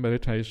walking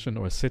meditation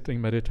or sitting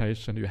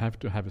meditation, you have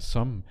to have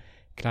some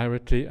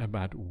clarity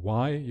about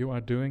why you are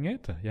doing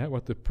it,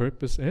 what the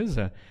purpose is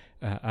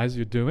as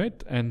you do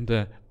it.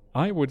 And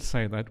I would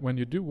say that when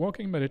you do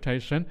walking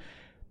meditation,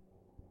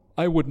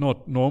 I would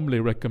not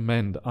normally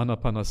recommend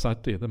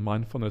anapanasati, the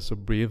mindfulness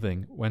of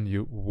breathing, when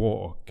you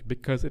walk,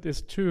 because it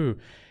is too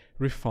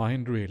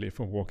refined really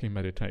for walking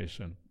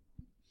meditation.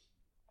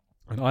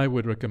 And I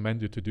would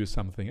recommend you to do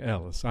something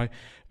else.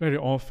 Very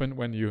often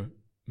when you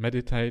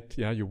meditate,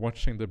 you're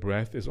watching the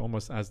breath. It's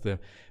almost as the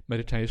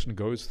meditation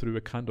goes through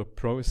a kind of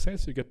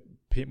process. You get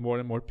more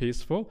and more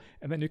peaceful,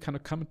 and then you kind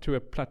of come to a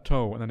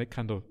plateau, and then it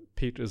kind of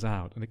peters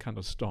out, and it kind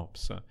of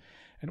stops.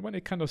 And when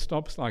it kind of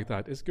stops like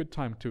that, it's a good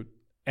time to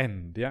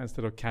end,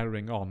 instead of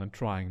carrying on and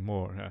trying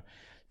more.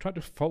 Try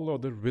to follow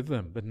the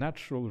rhythm, the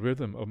natural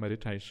rhythm of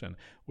meditation,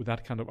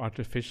 without kind of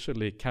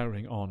artificially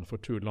carrying on for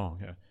too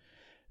long.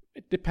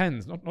 It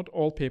depends. Not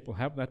all people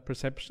have that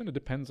perception. It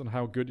depends on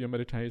how good your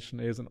meditation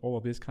is and all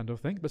of these kind of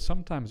things. But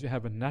sometimes you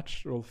have a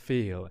natural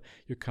feel.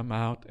 You come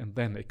out, and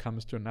then it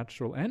comes to a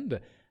natural end.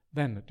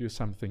 Then do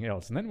something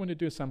else. And then when you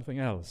do something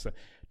else,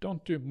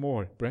 don't do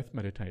more breath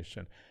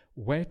meditation.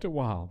 Wait a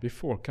while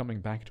before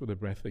coming back to the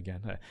breath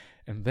again.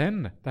 And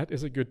then that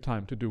is a good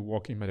time to do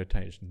walking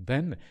meditation.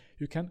 Then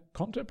you can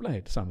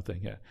contemplate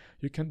something.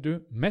 You can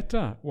do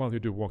metta while you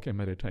do walking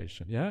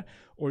meditation.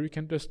 Or you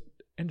can just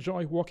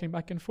enjoy walking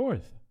back and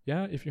forth.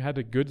 Yeah, if you had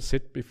a good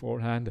sit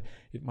beforehand,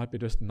 it might be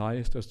just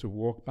nice just to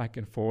walk back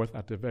and forth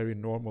at a very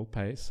normal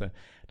pace,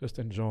 just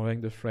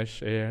enjoying the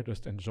fresh air,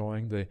 just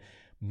enjoying the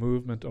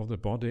movement of the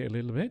body a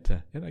little bit.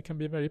 Yeah, that can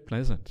be very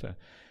pleasant.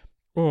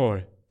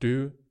 Or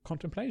do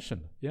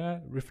contemplation. Yeah,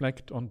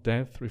 reflect on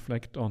death,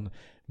 reflect on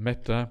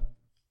metta,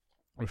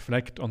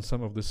 reflect on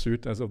some of the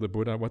suttas of the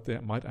Buddha, what they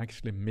might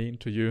actually mean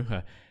to you.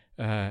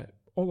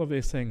 All of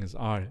these things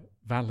are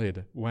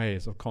valid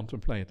ways of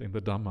contemplating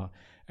the Dhamma,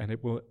 and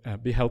it will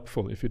be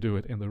helpful if you do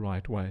it in the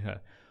right way.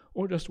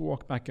 Or just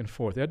walk back and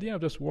forth. The idea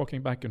of just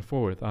walking back and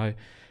forth, a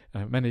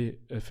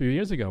few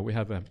years ago, we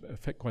have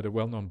quite a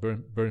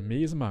well-known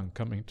Burmese monk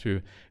coming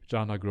to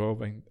Jhana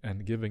Grove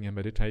and giving a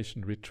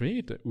meditation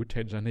retreat.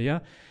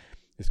 Uttejaniya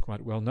is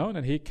quite well known,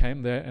 and he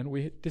came there and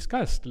we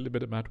discussed a little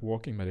bit about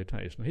walking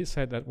meditation. He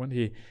said that when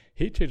he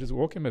teaches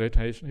walking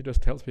meditation, he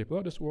just tells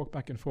people, just walk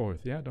back and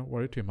forth, don't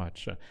worry too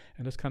much,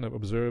 and just kind of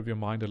observe your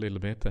mind a little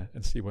bit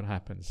and see what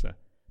happens.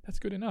 That's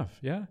good enough,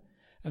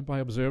 And by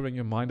observing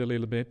your mind a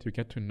little bit, you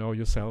get to know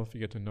yourself, you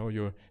get to know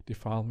your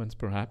defilements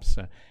perhaps,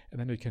 and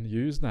then you can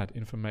use that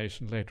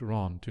information later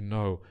on to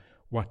know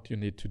what you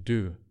need to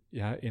do,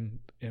 in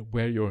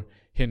where your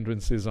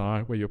hindrances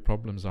are, where your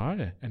problems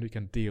are, and you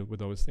can deal with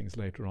those things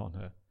later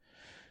on.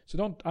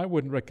 So I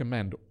wouldn't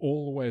recommend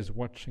always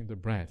watching the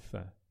breath.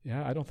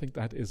 I don't think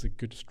that is a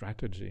good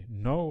strategy.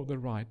 Know the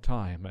right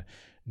time.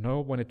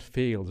 Know when it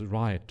feels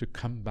right to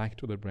come back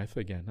to the breath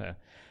again.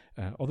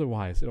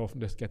 Otherwise, it often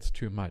just gets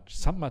too much.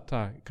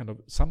 Samatha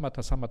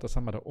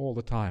all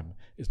the time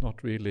is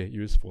not really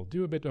useful.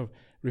 Do a bit of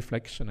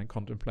reflection and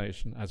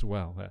contemplation as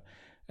well,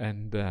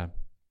 and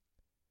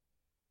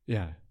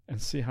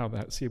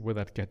see where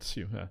that gets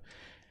you.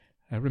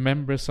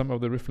 Remember some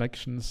of the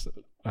reflections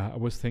I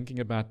was talking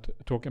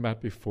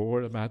about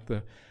before, about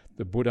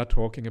the Buddha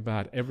talking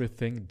about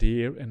everything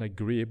dear and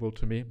agreeable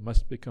to me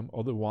must become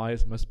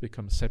otherwise, must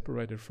become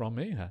separated from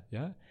me.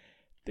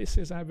 This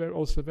is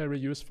also very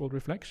useful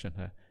reflection.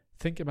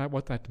 Think about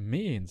what that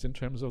means in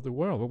terms of the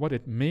world. Well, what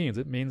it means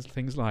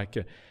things like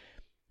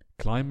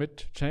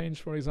climate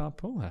change, for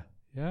example.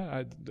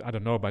 I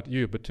don't know about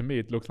you, but to me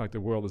it looks like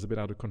the world is a bit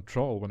out of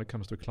control when it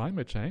comes to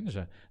climate change.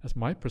 That's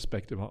my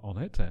perspective on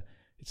it. It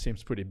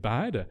seems pretty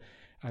bad.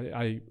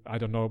 I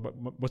don't know, but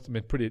must have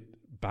been pretty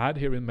bad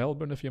here in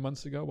Melbourne a few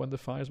months ago when the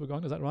fires were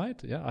going. Is that right?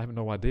 I have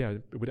no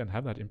idea. We didn't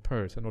have that in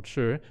Perth. I'm not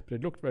sure, but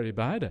it looked very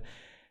bad.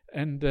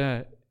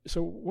 And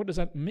so what does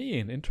that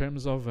mean in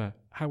terms of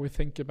how we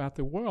think about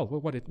the world? Well,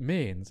 what it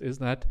means is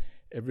that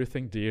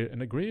everything dear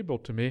and agreeable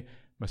to me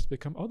must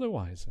become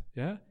otherwise.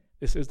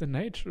 This is the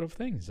nature of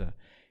things.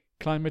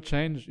 Climate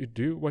change, you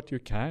do what you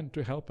can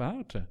to help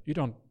out. You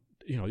don't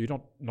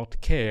not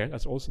care.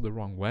 That's also the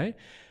wrong way.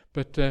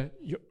 But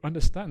you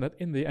understand that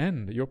in the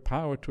end, your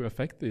power to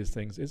affect these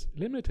things is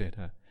limited.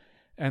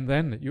 And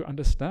then you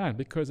understand,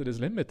 because it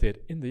is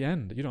limited, in the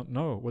end, you don't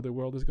know where the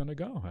world is going to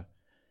go.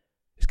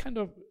 It's kind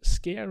of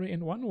scary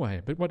in one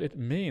way, but what it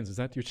means is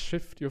that you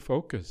shift your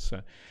focus.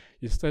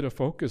 Instead of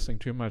focusing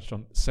too much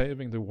on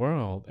saving the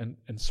world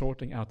and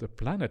sorting out the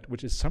planet,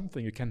 which is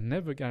something you can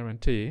never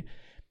guarantee,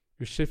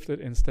 you shift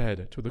it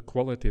instead to the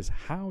qualities,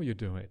 how you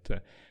do it,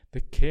 the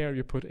care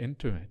you put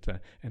into it,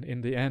 and in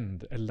the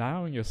end,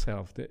 allowing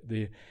yourself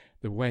the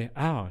way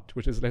out,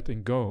 which is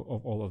letting go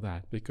of all of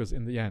that, because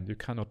in the end, you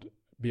cannot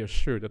be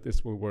assured that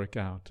this will work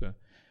out.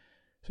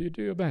 So you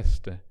do your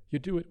best. You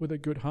do it with a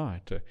good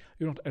heart.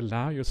 You don't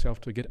allow yourself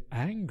to get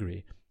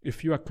angry.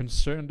 If you are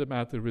concerned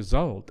about the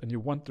result and you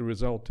want the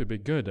result to be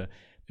good,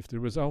 if the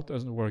result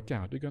doesn't work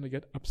out, you're going to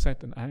get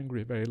upset and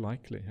angry very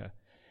likely.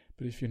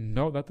 But if you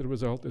know that the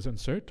result is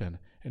uncertain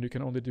and you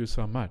can only do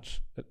so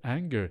much, that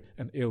anger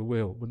and ill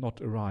will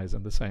not arise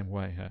in the same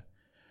way.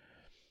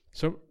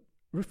 So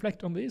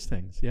reflect on these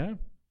things,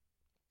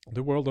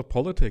 The world of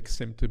politics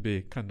seems to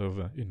be kind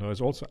of,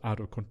 is also out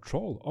of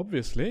control.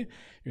 Obviously,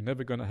 you're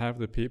never going to have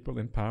the people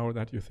in power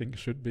that you think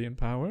should be in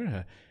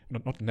power.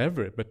 Not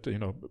never, but,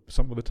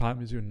 some of the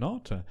times you're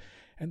not.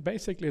 And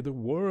basically, the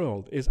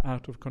world is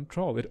out of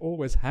control. It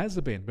always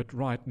has been, but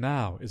right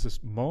now is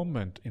this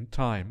moment in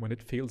time when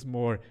it feels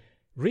more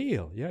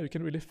real. You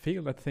can really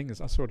feel that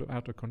things are sort of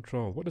out of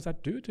control. What does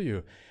that do to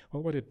you?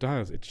 Well, what it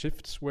does, it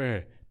shifts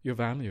where your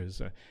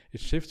values.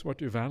 It shifts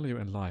what you value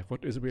in life,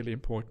 what is really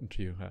important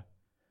to you.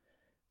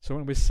 So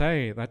when we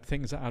say that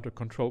things are out of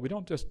control, we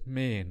don't just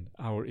mean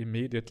our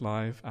immediate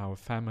life, our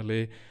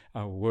family,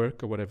 our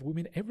work or whatever. We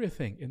mean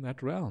everything in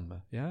that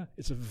realm.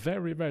 It's a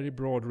very, very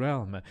broad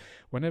realm.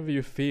 Whenever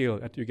you feel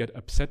that you get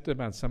upset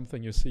about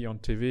something you see on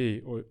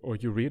TV or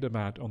you read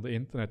about on the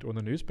internet or in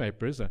the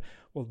newspapers,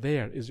 well,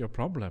 there is your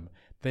problem.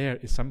 There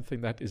is something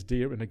that is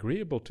dear and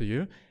agreeable to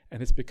you,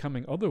 and it's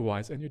becoming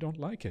otherwise, and you don't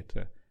like it.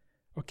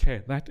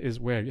 Okay, that is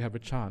where you have a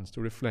chance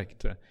to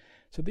reflect.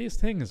 So these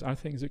things are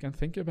things you can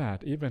think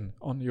about even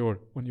when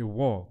you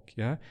walk,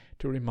 to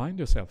remind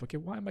yourself, okay,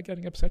 why am I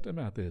getting upset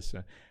about this?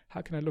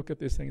 How can I look at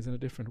these things in a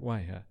different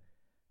way?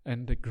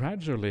 And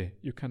gradually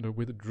you kind of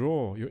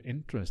withdraw your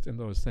interest in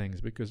those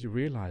things because you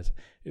realize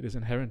it is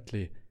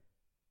inherently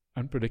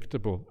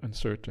unpredictable,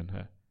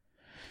 uncertain.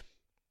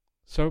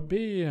 So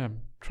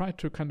try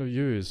to kind of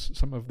use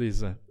some of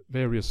these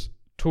various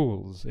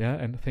tools,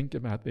 and think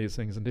about these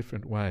things in a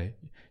different way.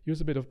 Use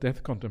a bit of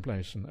death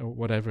contemplation or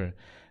whatever,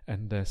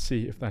 and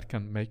see if that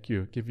can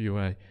give you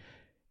a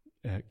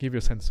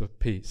sense of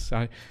peace.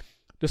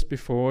 Just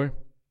before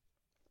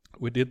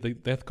we did the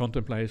death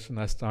contemplation,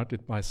 I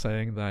started by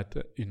saying that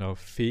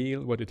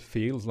feel what it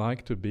feels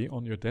like to be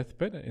on your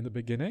deathbed in the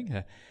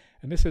beginning,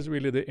 and this is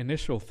really the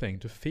initial thing,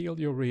 to feel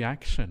your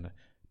reaction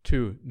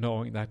to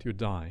knowing that you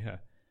die.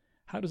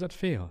 How does that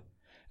feel?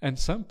 And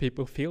some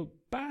people feel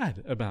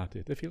bad about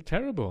it. They feel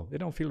terrible. They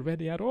don't feel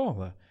ready at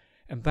all.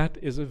 And that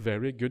is a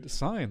very good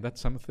sign that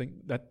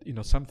something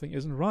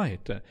isn't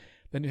right.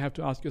 Then you have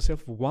to ask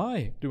yourself,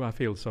 why do I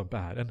feel so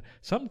bad? And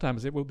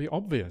sometimes it will be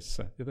obvious.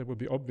 There will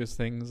be obvious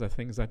things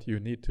that you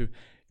need to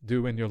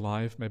do in your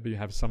life. Maybe you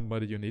have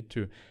somebody you need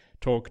to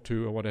talk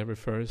to or whatever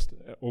first,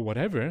 or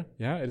whatever.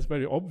 It's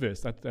very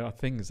obvious that there are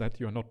things that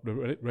you are not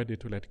ready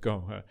to let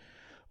go.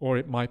 Or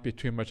it might be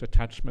too much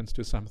attachments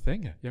to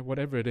something.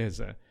 Whatever it is.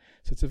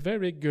 So it's a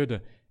very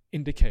good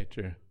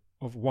indicator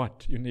of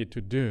what you need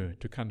to do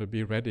to kind of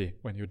be ready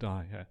when you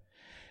die.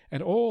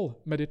 And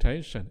all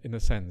meditation, in a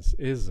sense,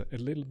 is a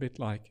little bit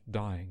like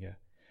dying.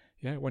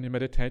 When you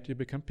meditate, you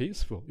become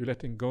peaceful. You're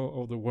letting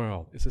go of the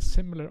world. It's a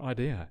similar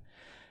idea.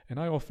 And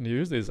I often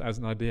use this as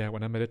an idea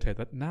when I meditate,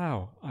 that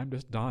now I'm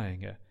just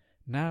dying.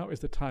 Now is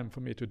the time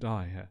for me to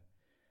die.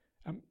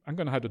 I'm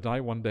going to have to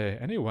die one day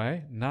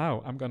anyway.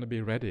 Now I'm going to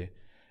be ready.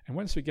 And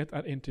once you get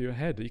that into your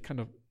head, you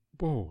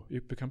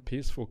become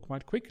peaceful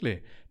quite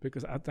quickly,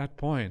 because at that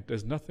point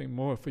there's nothing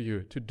more for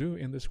you to do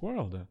in this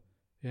world.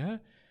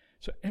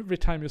 So every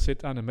time you sit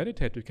down and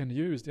meditate, you can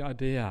use the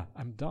idea,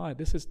 I'm dying.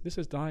 This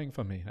is dying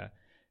for me.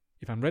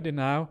 If I'm ready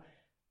now,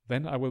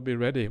 then I will be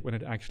ready when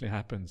it actually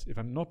happens. If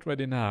I'm not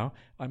ready now,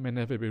 I may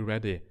never be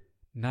ready.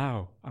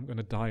 Now I'm going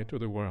to die to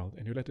the world,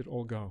 and you let it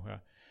all go.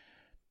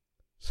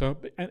 So,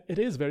 and it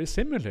is very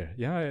similar.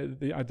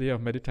 The idea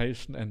of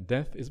meditation and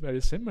death is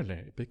very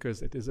similar,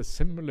 because it is a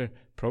similar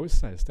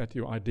process that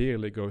you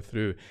ideally go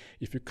through.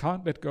 If you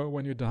can't let go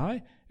when you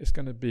die, it's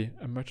going to be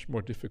a much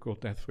more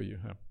difficult death for you.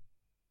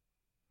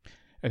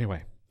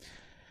 Anyway.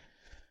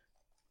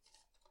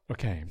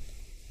 Okay.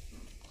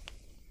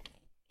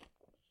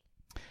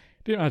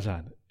 Dear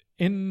Ajahn,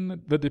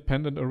 in the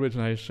dependent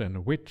origination,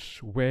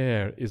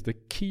 where is the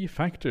key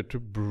factor to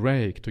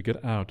break, to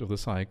get out of the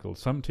cycle?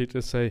 Some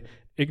teachers say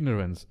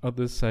ignorance,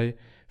 others say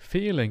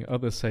feeling,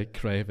 others say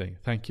craving.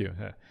 Thank you.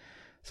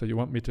 So you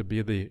want me to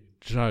be the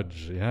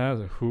judge,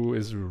 who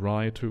is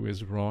right, who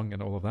is wrong,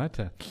 and all of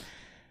that.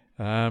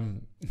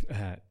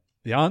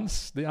 The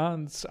answer,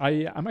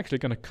 I'm actually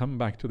going to come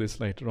back to this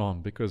later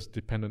on, because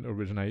dependent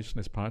origination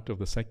is part of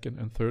the second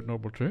and third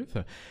Noble Truth.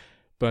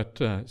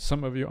 But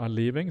some of you are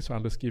leaving, so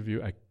I'll just give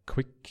you a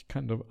quick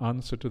kind of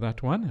answer to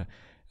that one.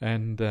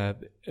 And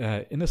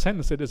in a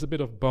sense, it is a bit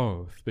of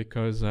both,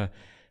 because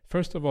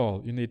first of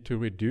all, you need to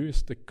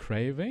reduce the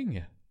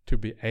craving to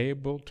be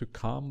able to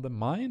calm the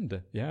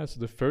mind. So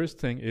the first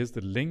thing is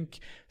the link.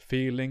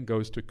 Feeling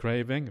goes to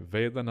craving.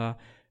 Vedana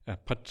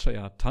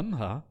pachaya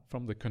tanha,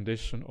 from the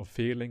condition of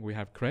feeling we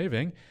have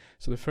craving.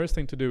 So the first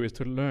thing to do is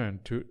to learn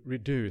to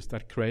reduce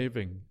that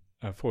craving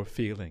for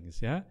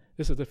feelings.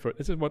 This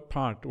is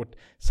what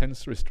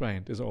sense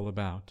restraint is all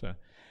about.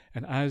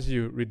 And as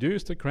you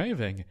reduce the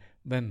craving,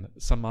 then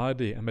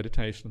samadhi and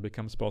meditation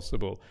becomes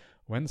possible.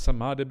 When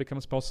samadhi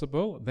becomes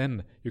possible,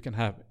 then you can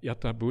have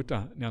yata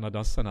bhuta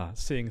jnanadasana,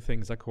 seeing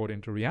things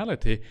according to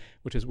reality,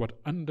 which is what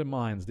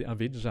undermines the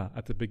avidya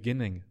at the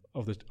beginning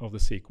of the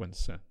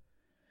sequence.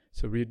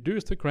 So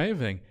reduce the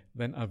craving,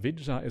 then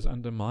avidya is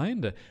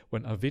undermined.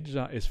 When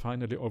avidya is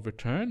finally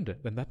overturned,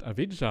 then that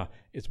avidya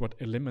is what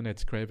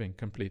eliminates craving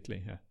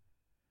completely.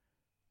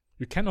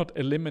 You cannot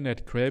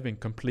eliminate craving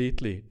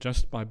completely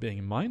just by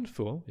being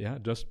mindful,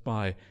 just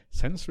by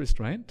sense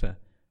restraint.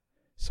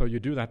 So you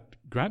do that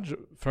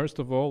first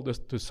of all,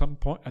 just to some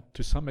point,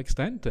 to some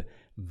extent.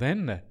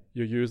 Then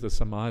you use the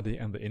samadhi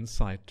and the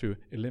insight to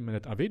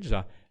eliminate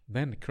avidya.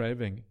 Then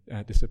craving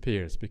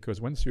disappears,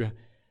 because once you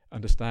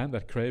understand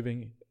that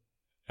craving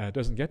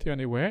doesn't get you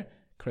anywhere,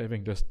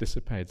 craving just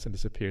dissipates and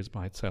disappears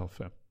by itself.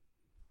 So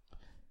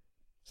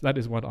that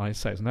is what I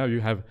say. So now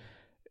you have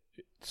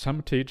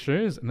some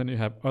teachers, and then you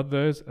have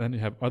others, and then you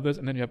have others,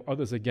 and then you have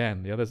others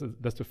again.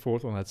 That's the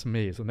fourth one, that's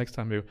me. So next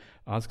time you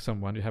ask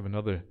someone, you have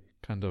another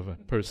kind of a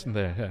person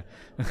there.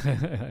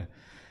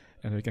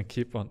 And we can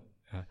keep on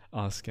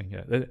asking.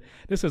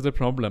 This is the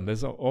problem.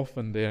 There's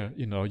often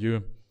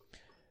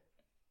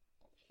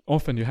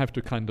often you have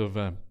to kind of,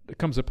 there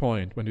comes a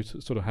point when you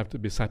sort of have to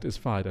be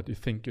satisfied that you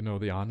think you know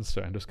the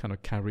answer, and just kind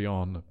of carry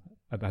on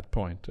at that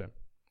point.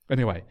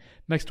 Anyway,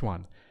 next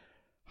one.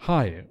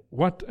 Hi,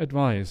 what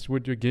advice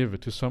would you give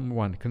to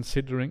someone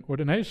considering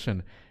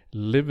ordination,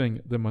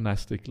 living the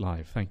monastic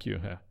life? Thank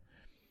you.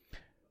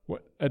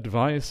 What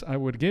advice I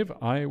would give?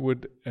 I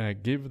would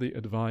give the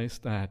advice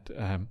that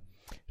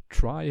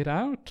try it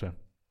out.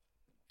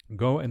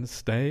 Go and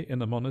stay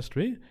in a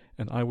monastery,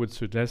 and I would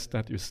suggest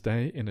that you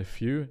stay in a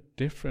few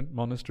different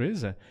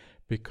monasteries,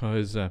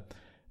 because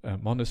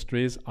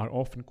monasteries are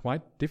often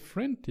quite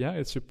different. Yeah,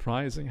 it's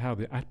surprising how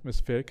the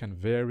atmosphere can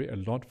vary a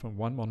lot from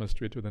one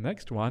monastery to the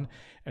next one,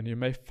 and you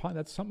may find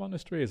that some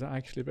monasteries are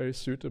actually very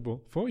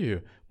suitable for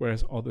you,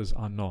 whereas others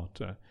are not.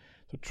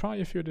 So try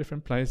a few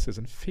different places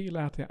and feel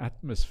out the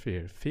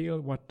atmosphere. Feel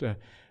what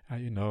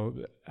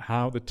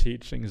how the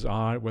teachings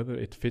are, whether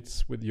it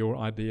fits with your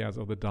ideas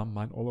of the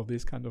Dhamma and all of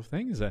these kind of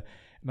things. And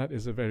that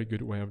is a very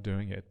good way of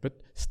doing it.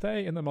 But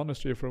stay in the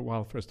monastery for a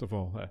while, first of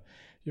all.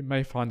 You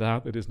may find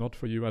out that it's not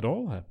for you at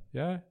all.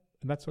 And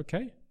that's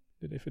okay.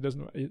 If it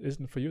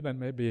isn't for you, then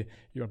maybe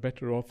you're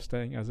better off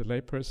staying as a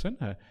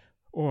layperson.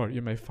 Or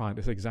you may find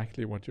it's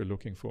exactly what you're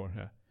looking for.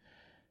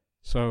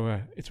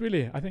 So it's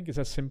really, I think it's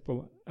as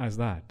simple as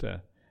that.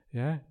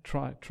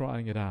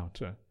 Trying it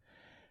out.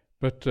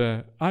 But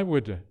I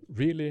would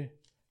really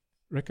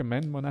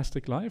recommend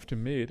monastic life. To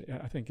me,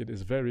 I think it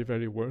is very,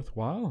 very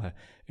worthwhile.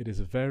 It is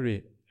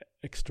very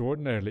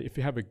extraordinarily. If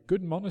you have a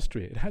good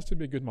monastery, it has to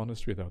be a good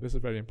monastery though, this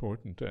is very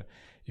important.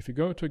 If you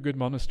go to a good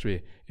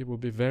monastery, it will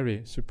be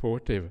very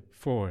supportive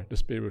for the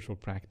spiritual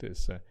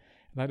practice.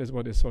 That is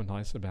what is so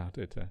nice about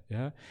it.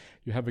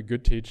 You have a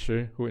good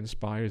teacher who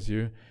inspires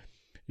you.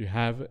 You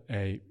have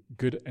a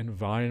good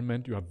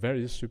environment. You are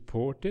very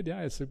supported.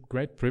 It's a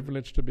great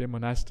privilege to be a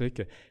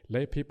monastic.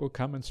 Lay people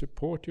come and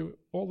support you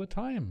all the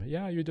time.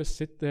 You just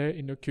sit there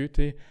in your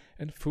kuti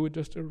and food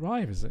just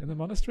arrives in the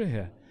monastery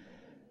here.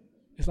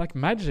 It's like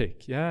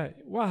magic.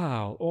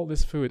 Wow, all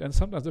this food. And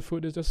sometimes the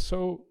food is just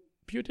so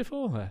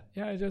beautiful.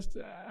 It's just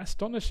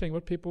astonishing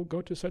what people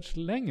go to such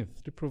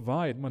length to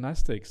provide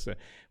monastics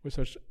with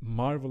such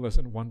marvelous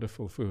and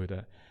wonderful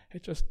food.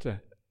 It just...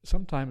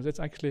 sometimes this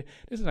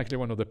is actually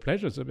one of the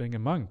pleasures of being a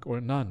monk or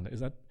a nun, is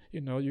that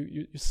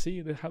you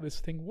see how this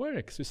thing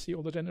works. You see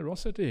all the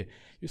generosity.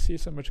 You see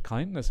so much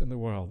kindness in the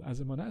world as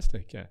a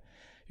monastic.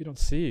 You don't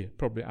see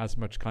probably as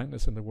much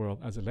kindness in the world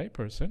as a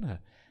layperson.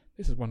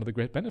 This is one of the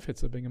great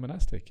benefits of being a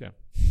monastic.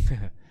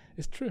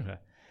 It's true.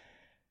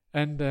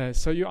 And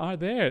so you are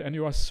there, and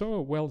you are so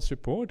well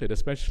supported,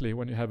 especially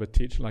when you have a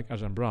teacher like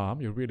Ajahn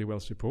Brahm. You're really well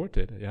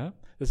supported.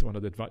 This is one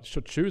of the advice.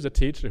 Should choose a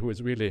teacher who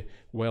is really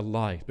well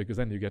liked, because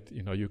then you get,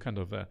 you kind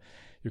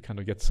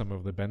of get some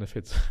of the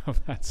benefits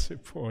of that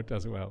support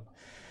as well.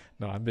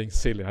 No, I'm being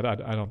silly. I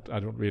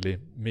don't really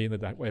mean it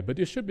that way. But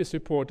you should be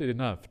supported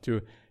enough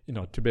to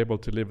be able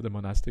to live the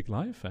monastic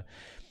life.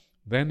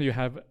 Then you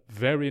have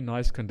very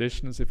nice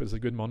conditions. If it's a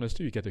good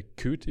monastery, you get a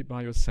kuti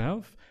by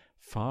yourself,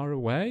 far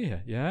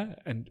away,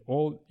 and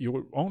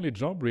your only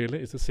job really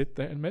is to sit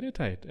there and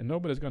meditate, and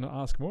nobody's going to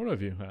ask more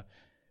of you.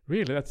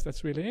 Really,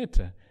 that's really it.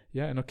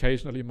 And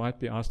occasionally you might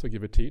be asked to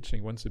give a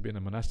teaching once you've been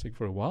a monastic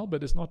for a while,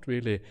 but it's not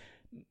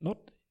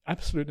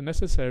absolutely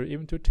necessary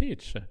even to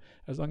teach,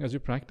 as long as you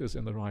practice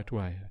in the right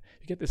way.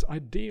 You get this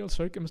ideal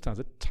circumstance,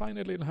 a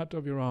tiny little hut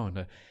of your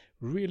own,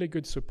 really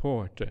good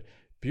support,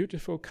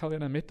 beautiful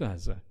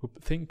kalyanamitas who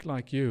think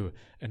like you,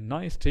 a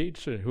nice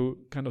teacher who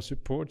kind of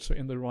supports you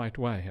in the right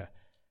way.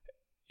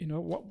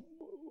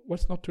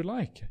 What's not to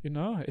like?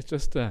 It's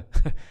just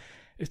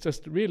it's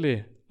just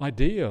really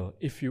ideal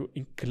if you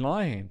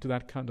incline to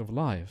that kind of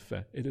life.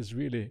 It is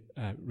really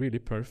really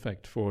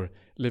perfect for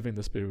living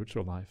the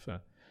spiritual life.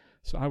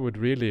 So I would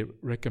really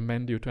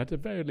recommend you to at the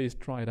very least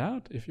try it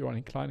out if you are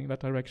inclining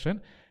that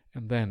direction,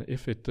 and then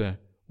if it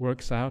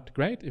works out,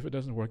 great. If it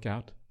doesn't work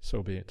out,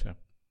 so be it.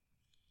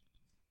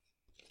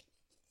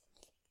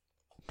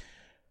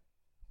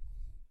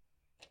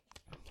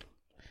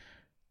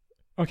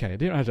 Okay,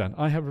 dear Ajahn,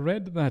 I have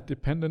read that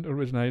dependent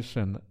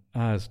origination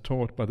as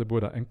taught by the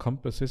Buddha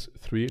encompasses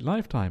 3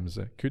 lifetimes.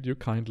 Could you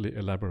kindly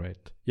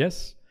elaborate?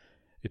 Yes,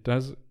 it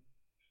does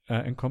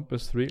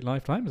encompass 3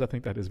 lifetimes. I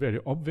think that is very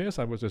obvious.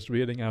 I was just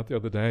reading out the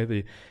other day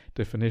the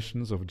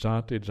definitions of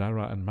jati,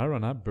 jara and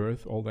marana,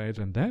 birth, old age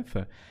and death,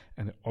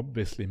 and it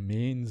obviously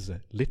means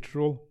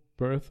literal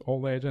birth,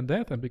 old age and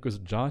death. And because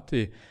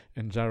jati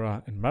and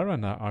jara and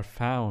marana are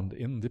found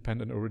in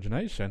dependent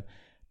origination,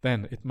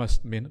 then it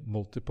must mean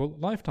multiple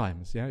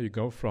lifetimes. You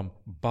go from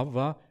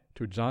bhava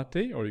to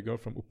jati, or you go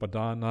from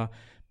upadana,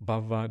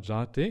 bhava,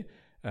 jati.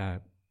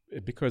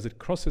 Because it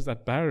crosses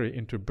that barrier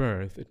into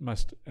birth, it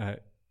must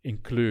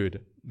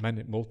include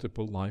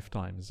multiple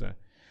lifetimes.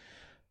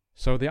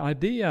 So the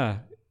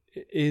idea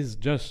is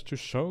just to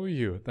show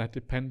you that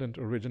dependent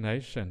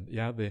origination,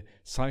 the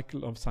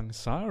cycle of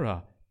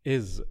samsara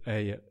is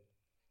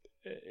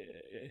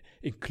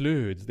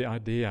includes the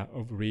idea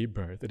of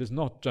rebirth. It is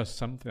not just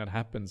something that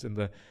happens in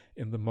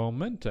the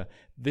moment.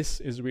 This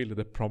is really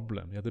the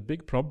problem. The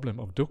big problem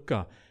of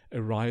dukkha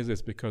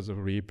arises because of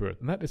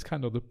rebirth, and that is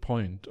kind of the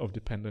point of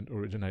dependent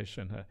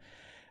origination.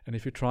 And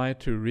if you try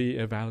to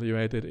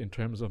re-evaluate it in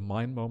terms of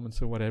mind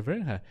moments or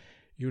whatever,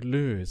 you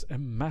lose a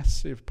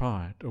massive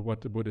part of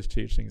what the Buddhist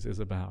teachings is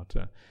about.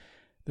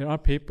 There are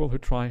people who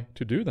try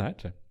to do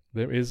that.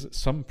 There is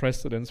some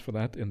precedence for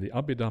that in the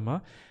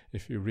Abhidhamma.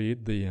 If you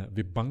read the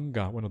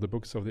Vibhanga, one of the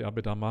books of the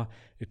Abhidhamma,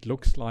 it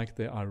looks like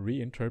they are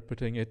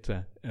reinterpreting it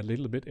a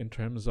little bit in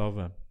terms of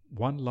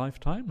one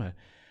lifetime.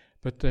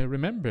 But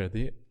remember,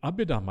 the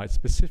Abhidhamma, it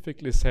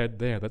specifically said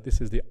there that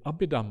this is the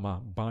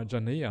Abhidhamma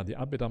Bhajaniya, the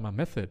Abhidhamma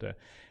method.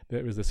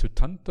 There is the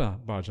Sutanta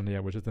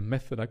Bhajaniya, which is the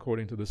method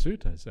according to the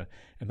suttas.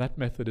 And that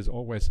method is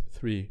always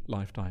 3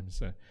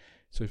 lifetimes.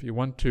 So if you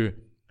want to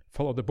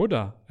follow the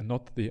Buddha and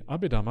not the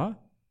Abhidhamma,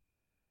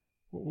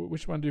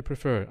 which one do you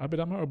prefer,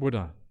 Abhidhamma or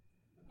Buddha?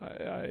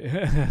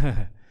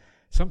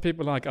 Some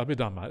people like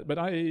Abhidhamma,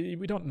 but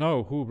we don't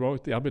know who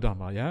wrote the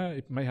Abhidhamma. Yeah,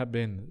 it may have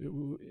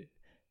been.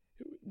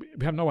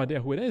 We have no idea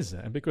who it is,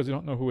 and because we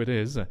don't know who it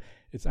is,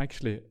 it's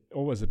actually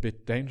always a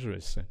bit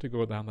dangerous to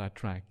go down that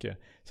track.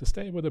 So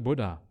stay with the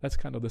Buddha. That's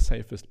kind of the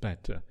safest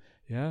bet.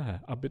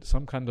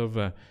 Some kind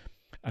of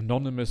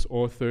anonymous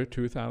author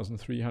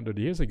 2,300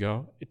 years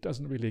ago. It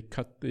doesn't really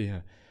cut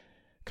the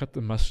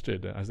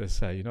mustard, as they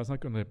say. It's not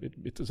going to.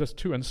 It's just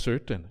too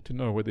uncertain to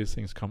know where these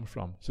things come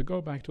from. So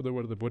go back to the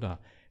word of the Buddha.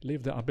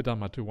 Leave the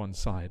Abhidhamma to one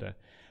side.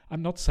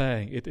 I'm not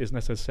saying it is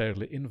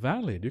necessarily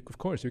invalid. Of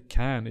course, you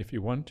can, if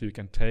you want to, you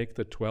can take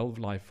the 12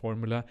 life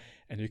formula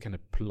and you can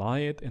apply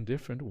it in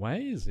different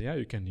ways. Yeah,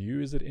 you can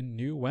use it in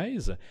new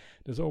ways.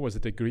 There's always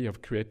a degree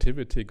of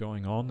creativity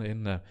going on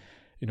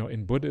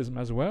in Buddhism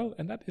as well,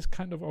 and that is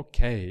kind of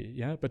okay.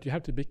 Yeah, but you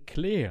have to be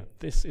clear.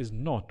 This is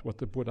not what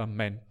the Buddha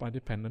meant by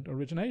dependent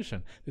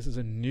origination. This is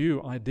a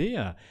new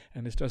idea,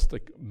 and it's just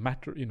a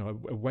matter,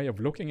 a way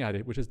of looking at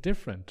it which is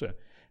different.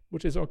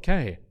 Which is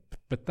okay,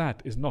 but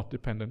that is not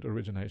dependent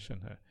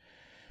origination.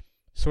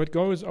 So it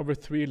goes over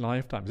 3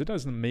 lifetimes. It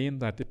doesn't mean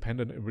that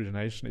dependent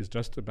origination is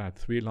just about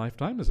 3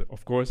 lifetimes.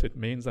 Of course, it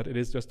means that it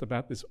is just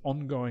about this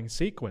ongoing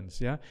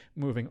sequence,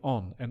 moving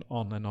on and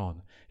on and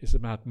on. It's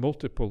about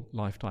multiple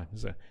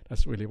lifetimes.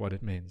 That's really what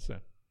it means.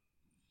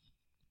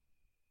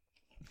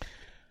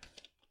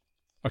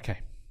 Okay.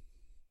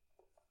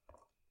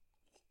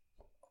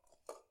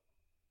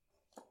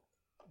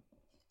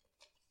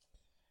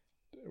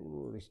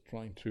 We're just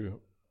trying to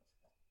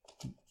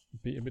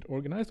be a bit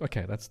organized.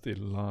 Okay, that's the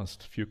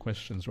last few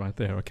questions right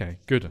there. Okay,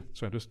 good.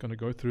 So I'm just going to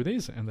go through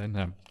these and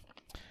then...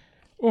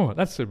 oh,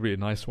 that's a really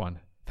nice one.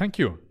 Thank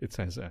you, it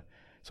says.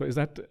 So is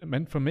that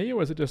meant for me,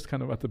 or is it just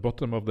kind of at the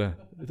bottom of the...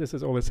 This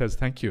is all it says,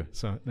 thank you.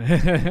 So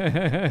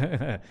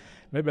maybe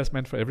that's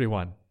meant for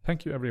everyone.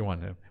 Thank you,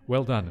 everyone.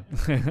 Well done.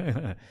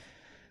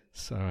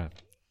 So,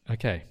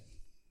 okay.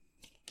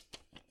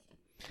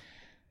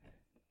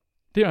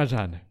 Dear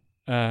Ajahn,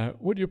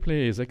 would you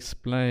please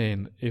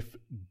explain if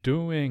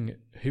doing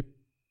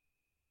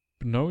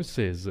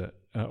hypnosis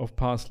of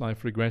past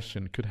life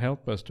regression could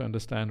help us to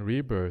understand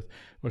rebirth,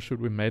 or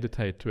should we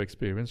meditate to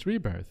experience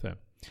rebirth?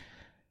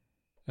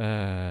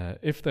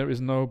 If there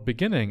is no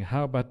beginning,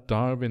 how about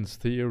Darwin's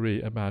theory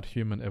about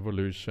human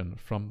evolution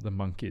from the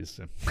monkeys?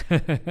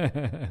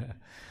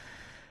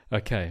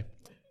 Okay,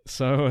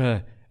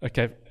 so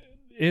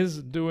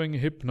is doing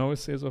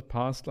hypnosis of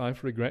past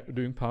life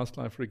doing past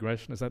life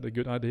regression, is that a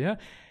good idea?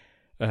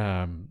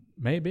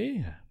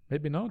 Maybe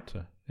not.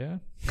 Yeah.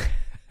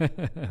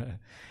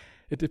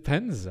 It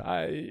depends.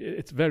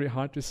 It's very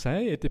hard to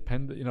say. It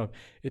depends.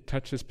 It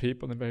touches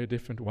people in very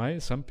different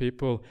ways. Some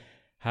people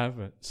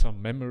have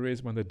some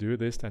memories when they do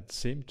this that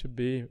seem to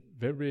be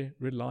very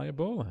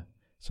reliable.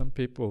 Some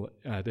people,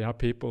 there are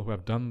people who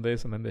have done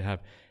this and then they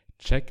have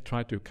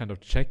tried to kind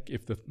of check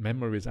if the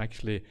memories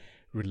actually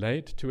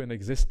relate to an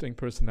existing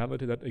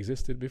personality that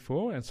existed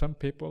before. And some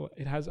people,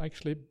 it has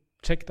actually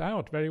checked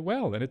out very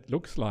well, and it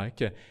looks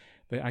like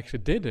they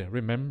actually did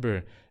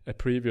remember a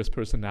previous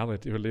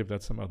personality who lived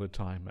at some other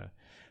time.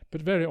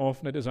 But very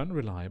often it is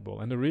unreliable,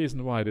 and the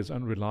reason why it is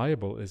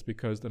unreliable is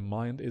because the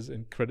mind is an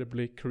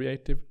incredibly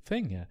creative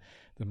thing.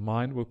 The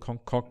mind will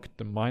concoct,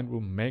 the mind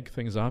will make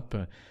things up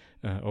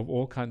of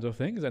all kinds of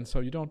things, and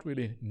so you don't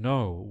really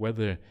know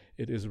whether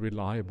it is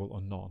reliable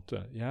or not.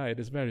 It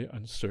is very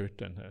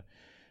uncertain.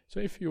 So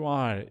if you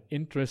are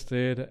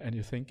interested and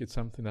you think it's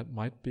something that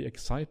might be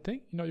exciting,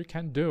 you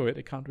can do it.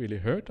 It can't really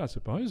hurt, I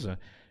suppose.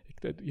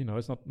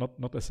 It's not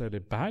necessarily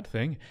a bad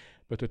thing,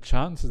 but the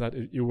chances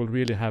that you will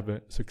really have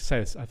a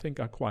success, I think,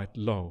 are quite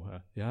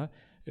low.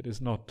 It is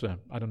not,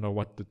 I don't know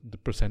what the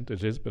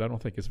percentage is, but I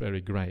don't think it's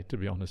very great, to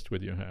be honest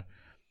with you here.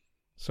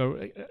 So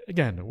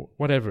again,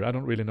 whatever, I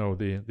don't really know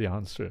the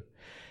answer.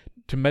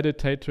 To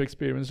meditate to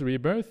experience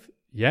rebirth,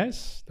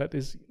 yes, that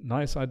is a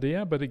nice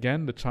idea, but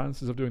again, the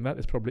chances of doing that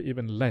is probably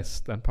even less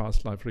than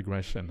past life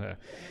regression.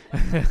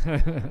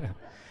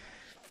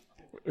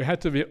 We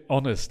had to be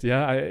honest,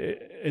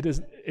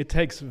 it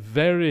takes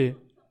very,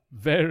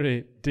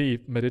 very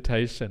deep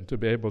meditation to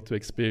be able to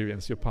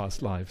experience your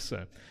past lives.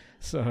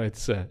 So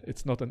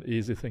it's not an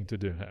easy thing to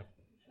do here.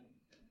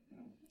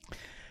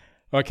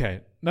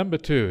 Okay, number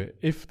 2,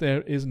 if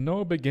there is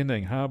no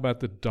beginning, how about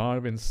the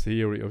Darwin's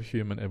theory of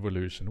human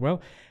evolution?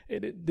 Well,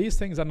 these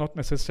things are not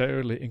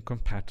necessarily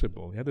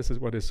incompatible. This is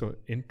what is so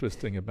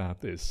interesting about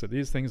this. So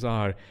these things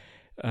are,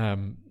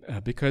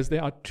 because they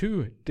are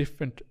 2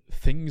 different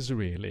things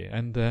really,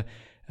 and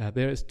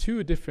there is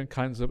 2 different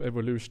kinds of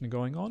evolution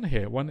going on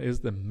here. One is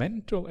the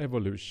mental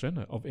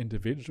evolution of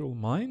individual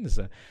minds,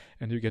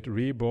 and you get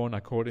reborn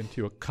according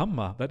to your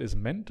karma. That is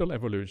mental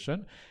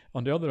evolution.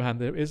 On the other hand,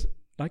 there is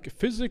like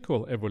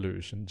physical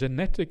evolution,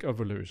 genetic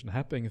evolution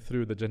happening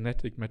through the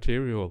genetic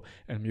material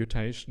and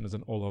mutations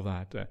and all of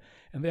that.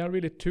 And they are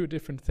really two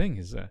different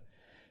things.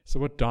 So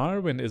what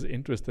Darwin is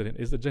interested in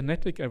is the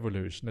genetic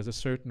evolution. There's a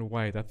certain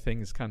way that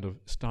things kind of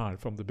start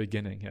from the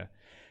beginning.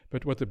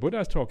 But what the Buddha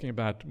is talking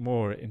about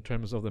more in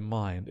terms of the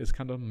mind is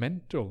kind of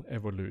mental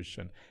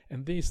evolution.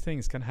 And these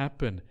things can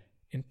happen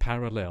in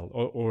parallel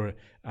or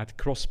at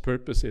cross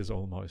purposes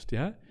almost,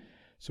 yeah?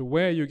 So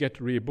where you get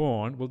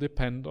reborn will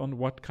depend on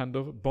what kind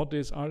of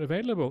bodies are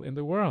available in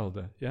the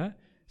world, yeah?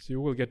 So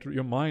you will get,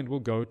 your mind will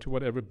go to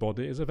whatever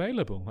body is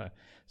available.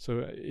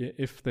 So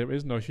if there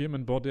is no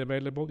human body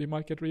available, you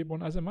might get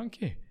reborn as a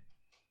monkey,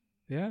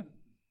 yeah?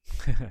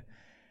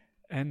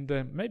 And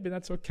maybe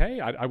that's okay.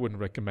 I wouldn't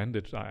recommend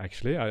it,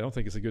 actually. I don't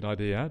think it's a good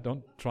idea.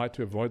 Don't try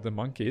to avoid the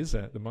monkeys,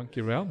 the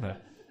monkey realm.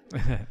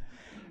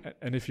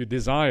 And if you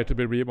desire to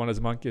be reborn as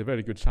a monkey, a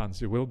very good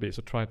chance you will be.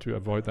 So try to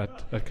avoid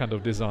that kind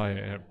of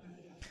desire.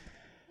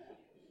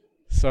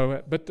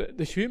 So, but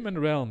the human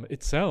realm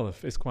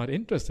itself is quite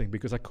interesting,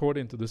 because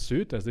according to the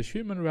suttas, the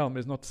human realm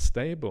is not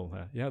stable.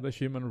 The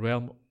human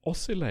realm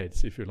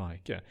oscillates, if you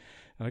like.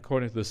 And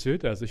according to the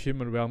suttas, the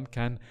human realm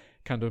can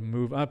kind of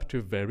move up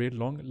to very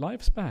long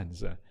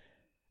lifespans.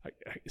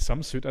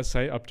 Some suttas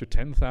say up to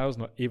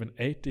 10,000 or even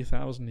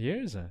 80,000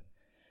 years.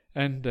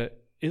 And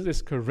is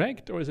this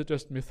correct, or is it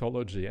just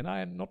mythology? And I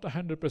am not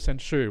 100%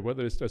 sure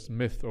whether it's just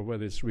myth or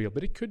whether it's real,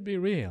 but it could be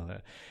real.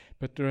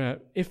 But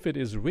if it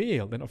is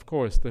real, then of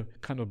course the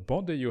kind of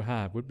body you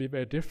have would be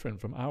very different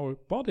from our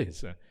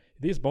bodies.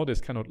 These bodies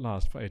cannot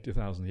last for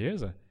 80,000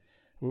 years. It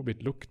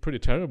would look pretty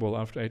terrible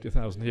after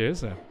 80,000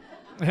 years.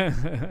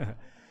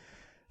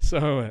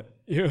 So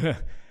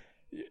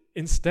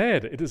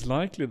instead, it is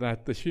likely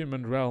that the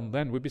human realm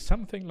then would be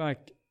something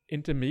like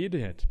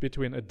intermediate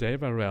between a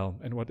deva realm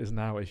and what is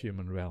now a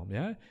human realm.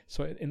 Yeah.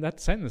 So in that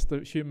sense, the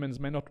humans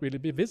may not really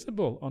be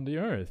visible on the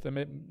earth. They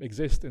may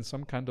exist in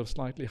some kind of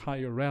slightly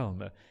higher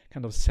realm, a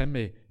kind of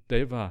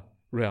semi-deva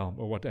realm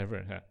or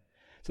whatever.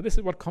 So this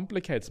is what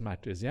complicates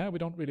matters. Yeah, we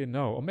don't really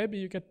know. Or maybe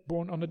you get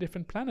born on a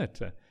different planet.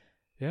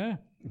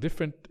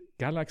 Different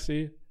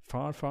galaxy,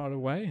 far, far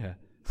away.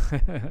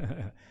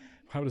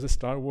 How does the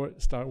Star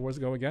Wars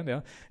go again?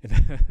 Yeah.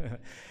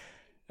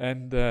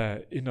 And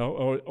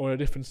or a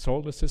different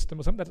solar system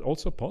or something. That's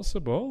also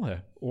possible.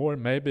 Or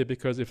maybe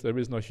because if there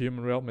is no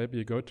human realm, maybe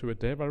you go to a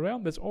deva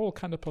realm. There's all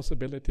kind of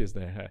possibilities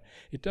there.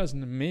 It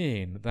doesn't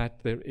mean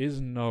that there is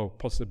no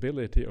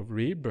possibility of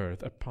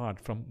rebirth apart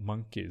from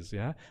monkeys.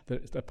 Yeah,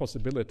 the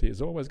possibility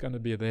is always going to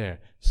be there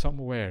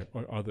somewhere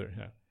or other.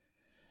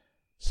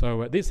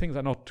 So these things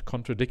are not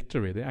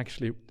contradictory. They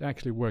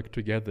actually work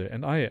together.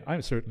 And I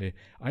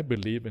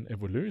believe in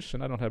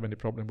evolution. I don't have any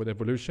problem with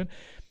evolution.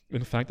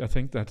 In fact, I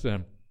think that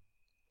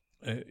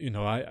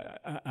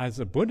as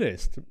a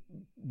Buddhist,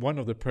 one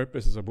of the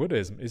purposes of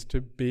Buddhism is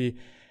to be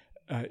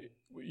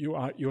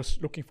you're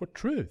looking for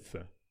truth.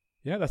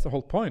 Yeah, that's the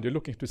whole point. You're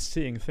looking to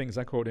seeing things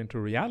according to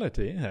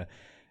reality,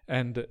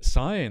 and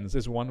science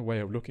is one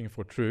way of looking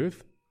for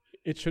truth.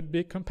 It should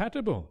be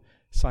compatible.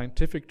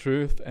 Scientific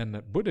truth and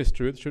Buddhist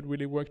truth should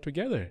really work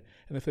together.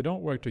 And if they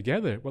don't work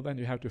together, well, then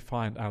you have to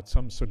find out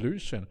some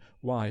solution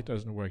why it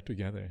doesn't work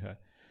together.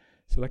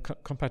 So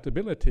that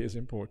compatibility is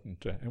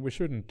important, and we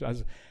shouldn't,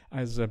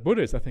 as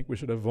Buddhists, I think we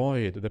should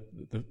avoid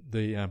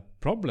the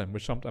problem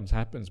which sometimes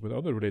happens with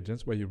other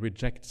religions, where you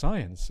reject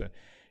science.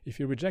 If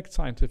you reject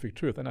scientific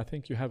truth, then I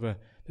think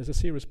there's a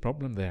serious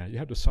problem there. You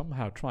have to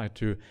somehow try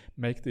to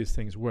make these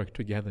things work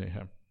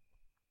together.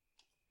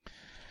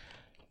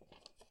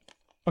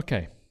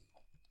 Okay.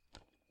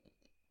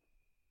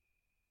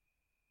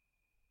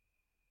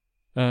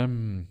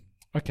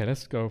 Okay,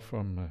 let's go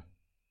from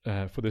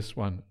for this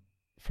one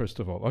first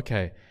of all.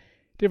 Okay,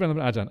 dear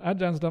Venerable Ajahn,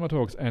 Ajahns Dhamma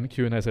talks and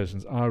Q&A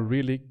sessions are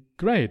really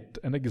great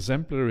and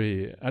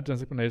exemplary.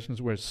 Ajahns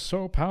explanations were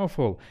so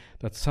powerful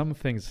that some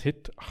things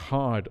hit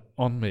hard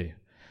on me.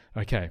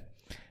 Okay,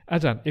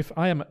 Ajahn, if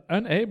I am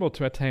unable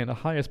to attain a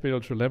higher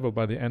spiritual level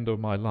by the end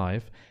of my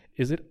life,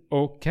 is it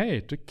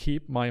okay to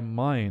keep my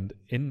mind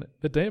in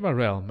the Deva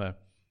realm,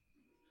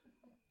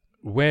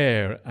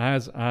 where,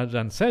 as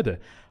Ajahn said,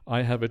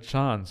 I have a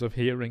chance of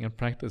hearing and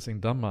practicing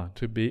Dhamma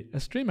to be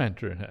a stream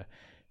enter?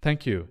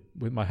 Thank you.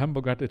 With my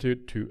humble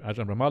gratitude to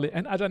Ajahn Brahmali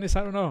and Ajahn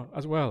Nisarano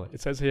as well. It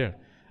says here.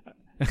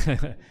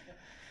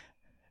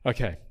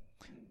 Okay.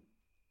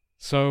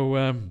 So,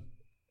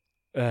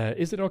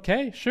 is it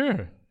okay?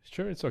 Sure,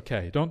 it's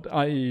okay.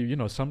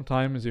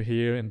 Sometimes you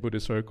hear in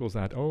Buddhist circles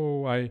that,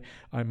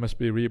 I must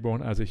be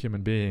reborn as a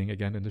human being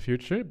again in the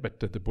future, but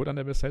the Buddha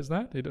never says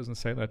that. He doesn't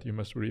say that you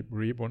must be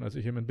reborn as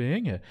a human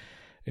being.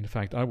 In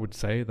fact, I would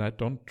say that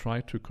don't try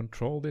to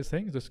control these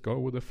things. Just go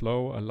with the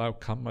flow, allow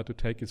karma to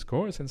take its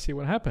course and see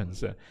what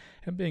happens.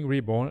 And being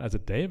reborn as a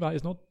deva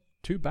is not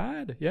too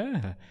bad.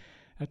 Yeah.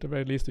 At the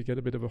very least, you get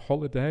a bit of a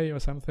holiday or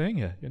something.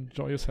 You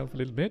enjoy yourself a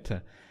little bit.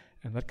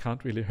 And that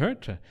can't really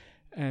hurt.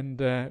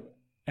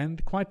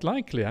 And quite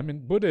likely,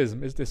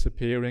 Buddhism is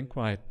disappearing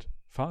quite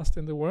fast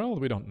in the world.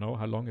 We don't know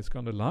how long it's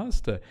going to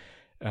last.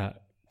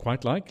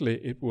 Quite likely,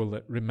 it will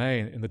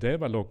remain in the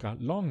Deva Loka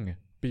long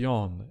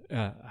beyond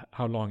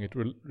how long it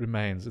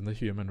remains in the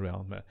human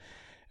realm.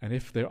 And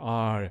if there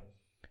are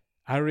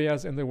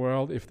areas in the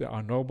world, if there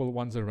are noble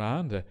ones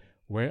around,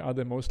 where are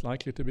they most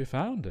likely to be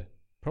found?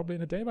 Probably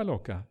in a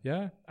Devaloka.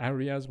 Yeah,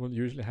 areas will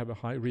usually have a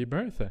high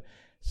rebirth.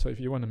 So if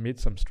you want to meet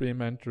some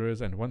stream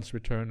enterers and once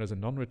returners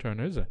and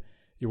non-returners,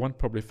 you won't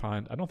probably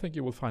find, I don't think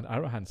you will find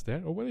arahants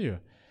there, or will you?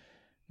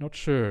 Not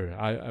sure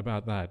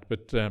about that,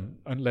 but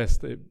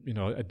unless a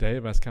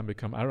devas can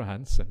become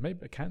arahants,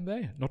 maybe can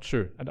they? Not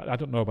sure. I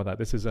don't know about that.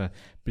 This is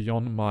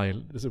beyond my.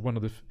 This is one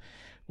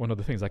of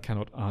the things I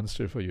cannot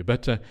answer for you.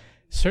 But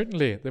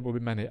certainly there will be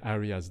many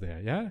areas there.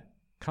 Yeah,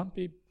 can't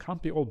be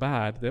all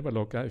bad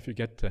Devaloka if you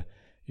get a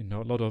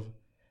lot of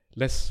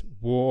less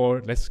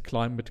war, less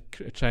climate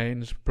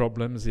change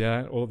problems.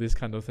 Yeah, all these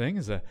kind of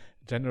things.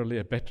 Generally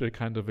a better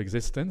kind of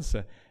existence,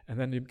 and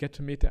then you get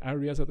to meet the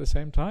areas at the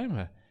same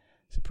time.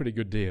 It's a pretty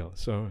good deal.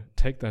 So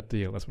take that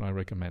deal. That's what I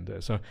recommend.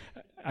 So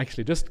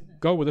actually just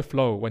go with the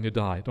flow when you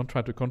die. Don't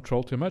try to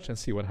control too much and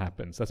see what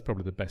happens. That's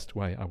probably the best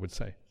way, I would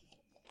say.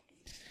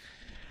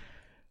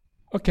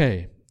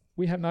 Okay,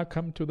 we have now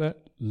come to the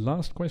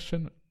last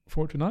question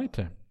for tonight.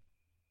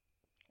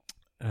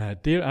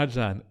 Dear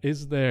Ajahn,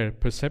 is there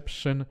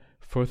perception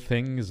for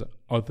things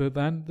other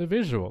than the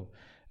visual?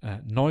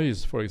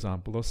 Noise, for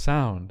example, or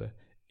sound?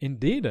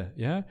 Indeed,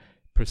 yeah.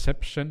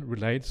 Perception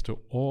relates to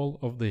all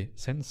of the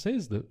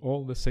senses,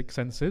 all the 6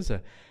 senses.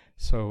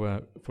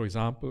 So, for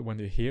example, when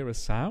you hear a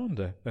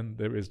sound, then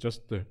there is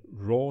just the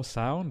raw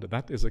sound.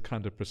 That is a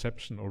kind of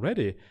perception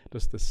already,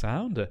 just the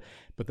sound.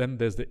 But then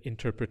there's the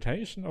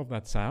interpretation of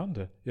that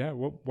sound. Yeah,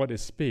 what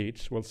is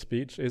speech? Well,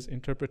 speech is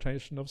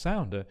interpretation of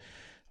sound.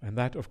 And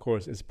that, of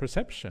course, is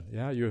perception.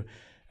 Yeah,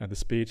 the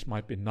speech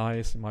might be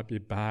nice, it might be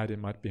bad, it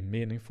might be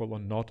meaningful or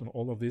not, and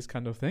all of these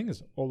kind of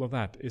things. All of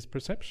that is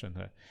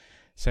perception.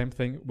 Same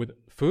thing with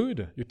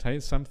food. You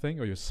taste something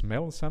or you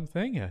smell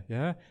something.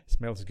 Yeah, it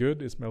smells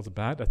good, it smells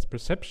bad. That's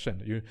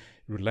perception. You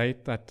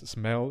relate that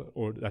smell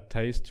or that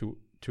taste to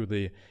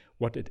the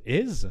what it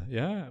is.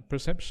 Yeah,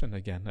 perception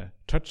again.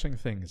 Touching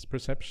things,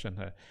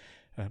 perception.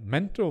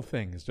 Mental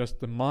things, just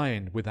the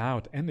mind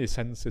without any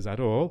senses at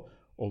all,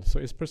 also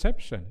is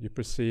perception. You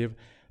perceive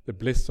the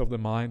bliss of the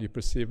mind, you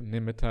perceive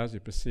nimittas, you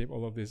perceive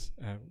all of these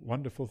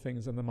wonderful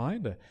things in the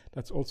mind.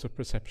 That's also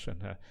perception.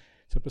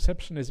 So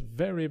perception is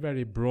very,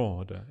 very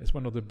broad. It's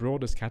one of the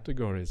broadest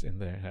categories in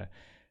there.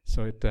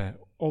 So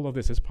all of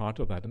this is part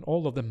of that. And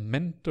all of the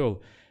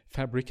mental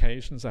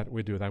fabrications that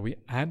we do, that we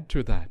add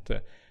to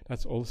that,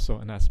 that's also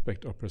an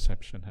aspect of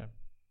perception.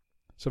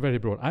 So very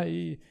broad.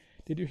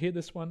 Did you hear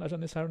this one,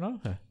 Ajahn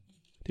Sarana?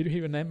 Did you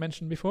hear your name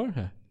mentioned before?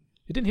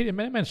 You didn't hear your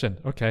name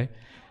mentioned? Okay.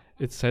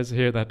 It says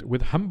here that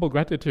with humble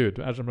gratitude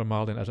to Ajahn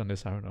Brahmali and Ajahn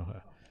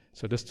Sarana.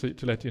 So just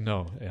to let you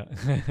know.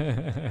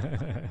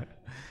 Yeah.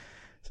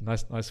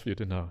 It's nice for you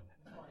to know.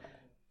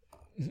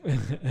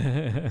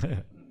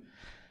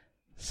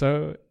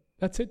 So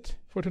that's it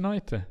for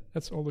tonight.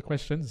 That's all the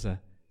questions.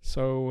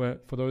 So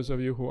for those of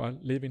you who are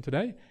leaving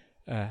today,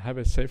 have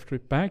a safe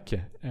trip back,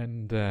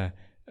 and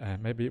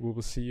maybe we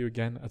will see you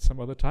again at some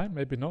other time.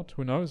 Maybe not.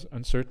 Who knows?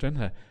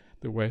 Uncertain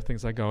the way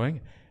things are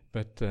going.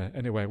 But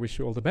anyway, wish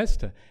you all the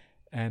best.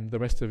 And the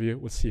rest of you,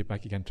 we'll see you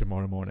back again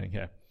tomorrow morning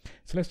here.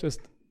 So let's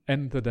just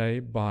end the day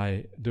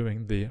by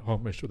doing the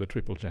homage to the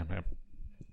Triple Gem here.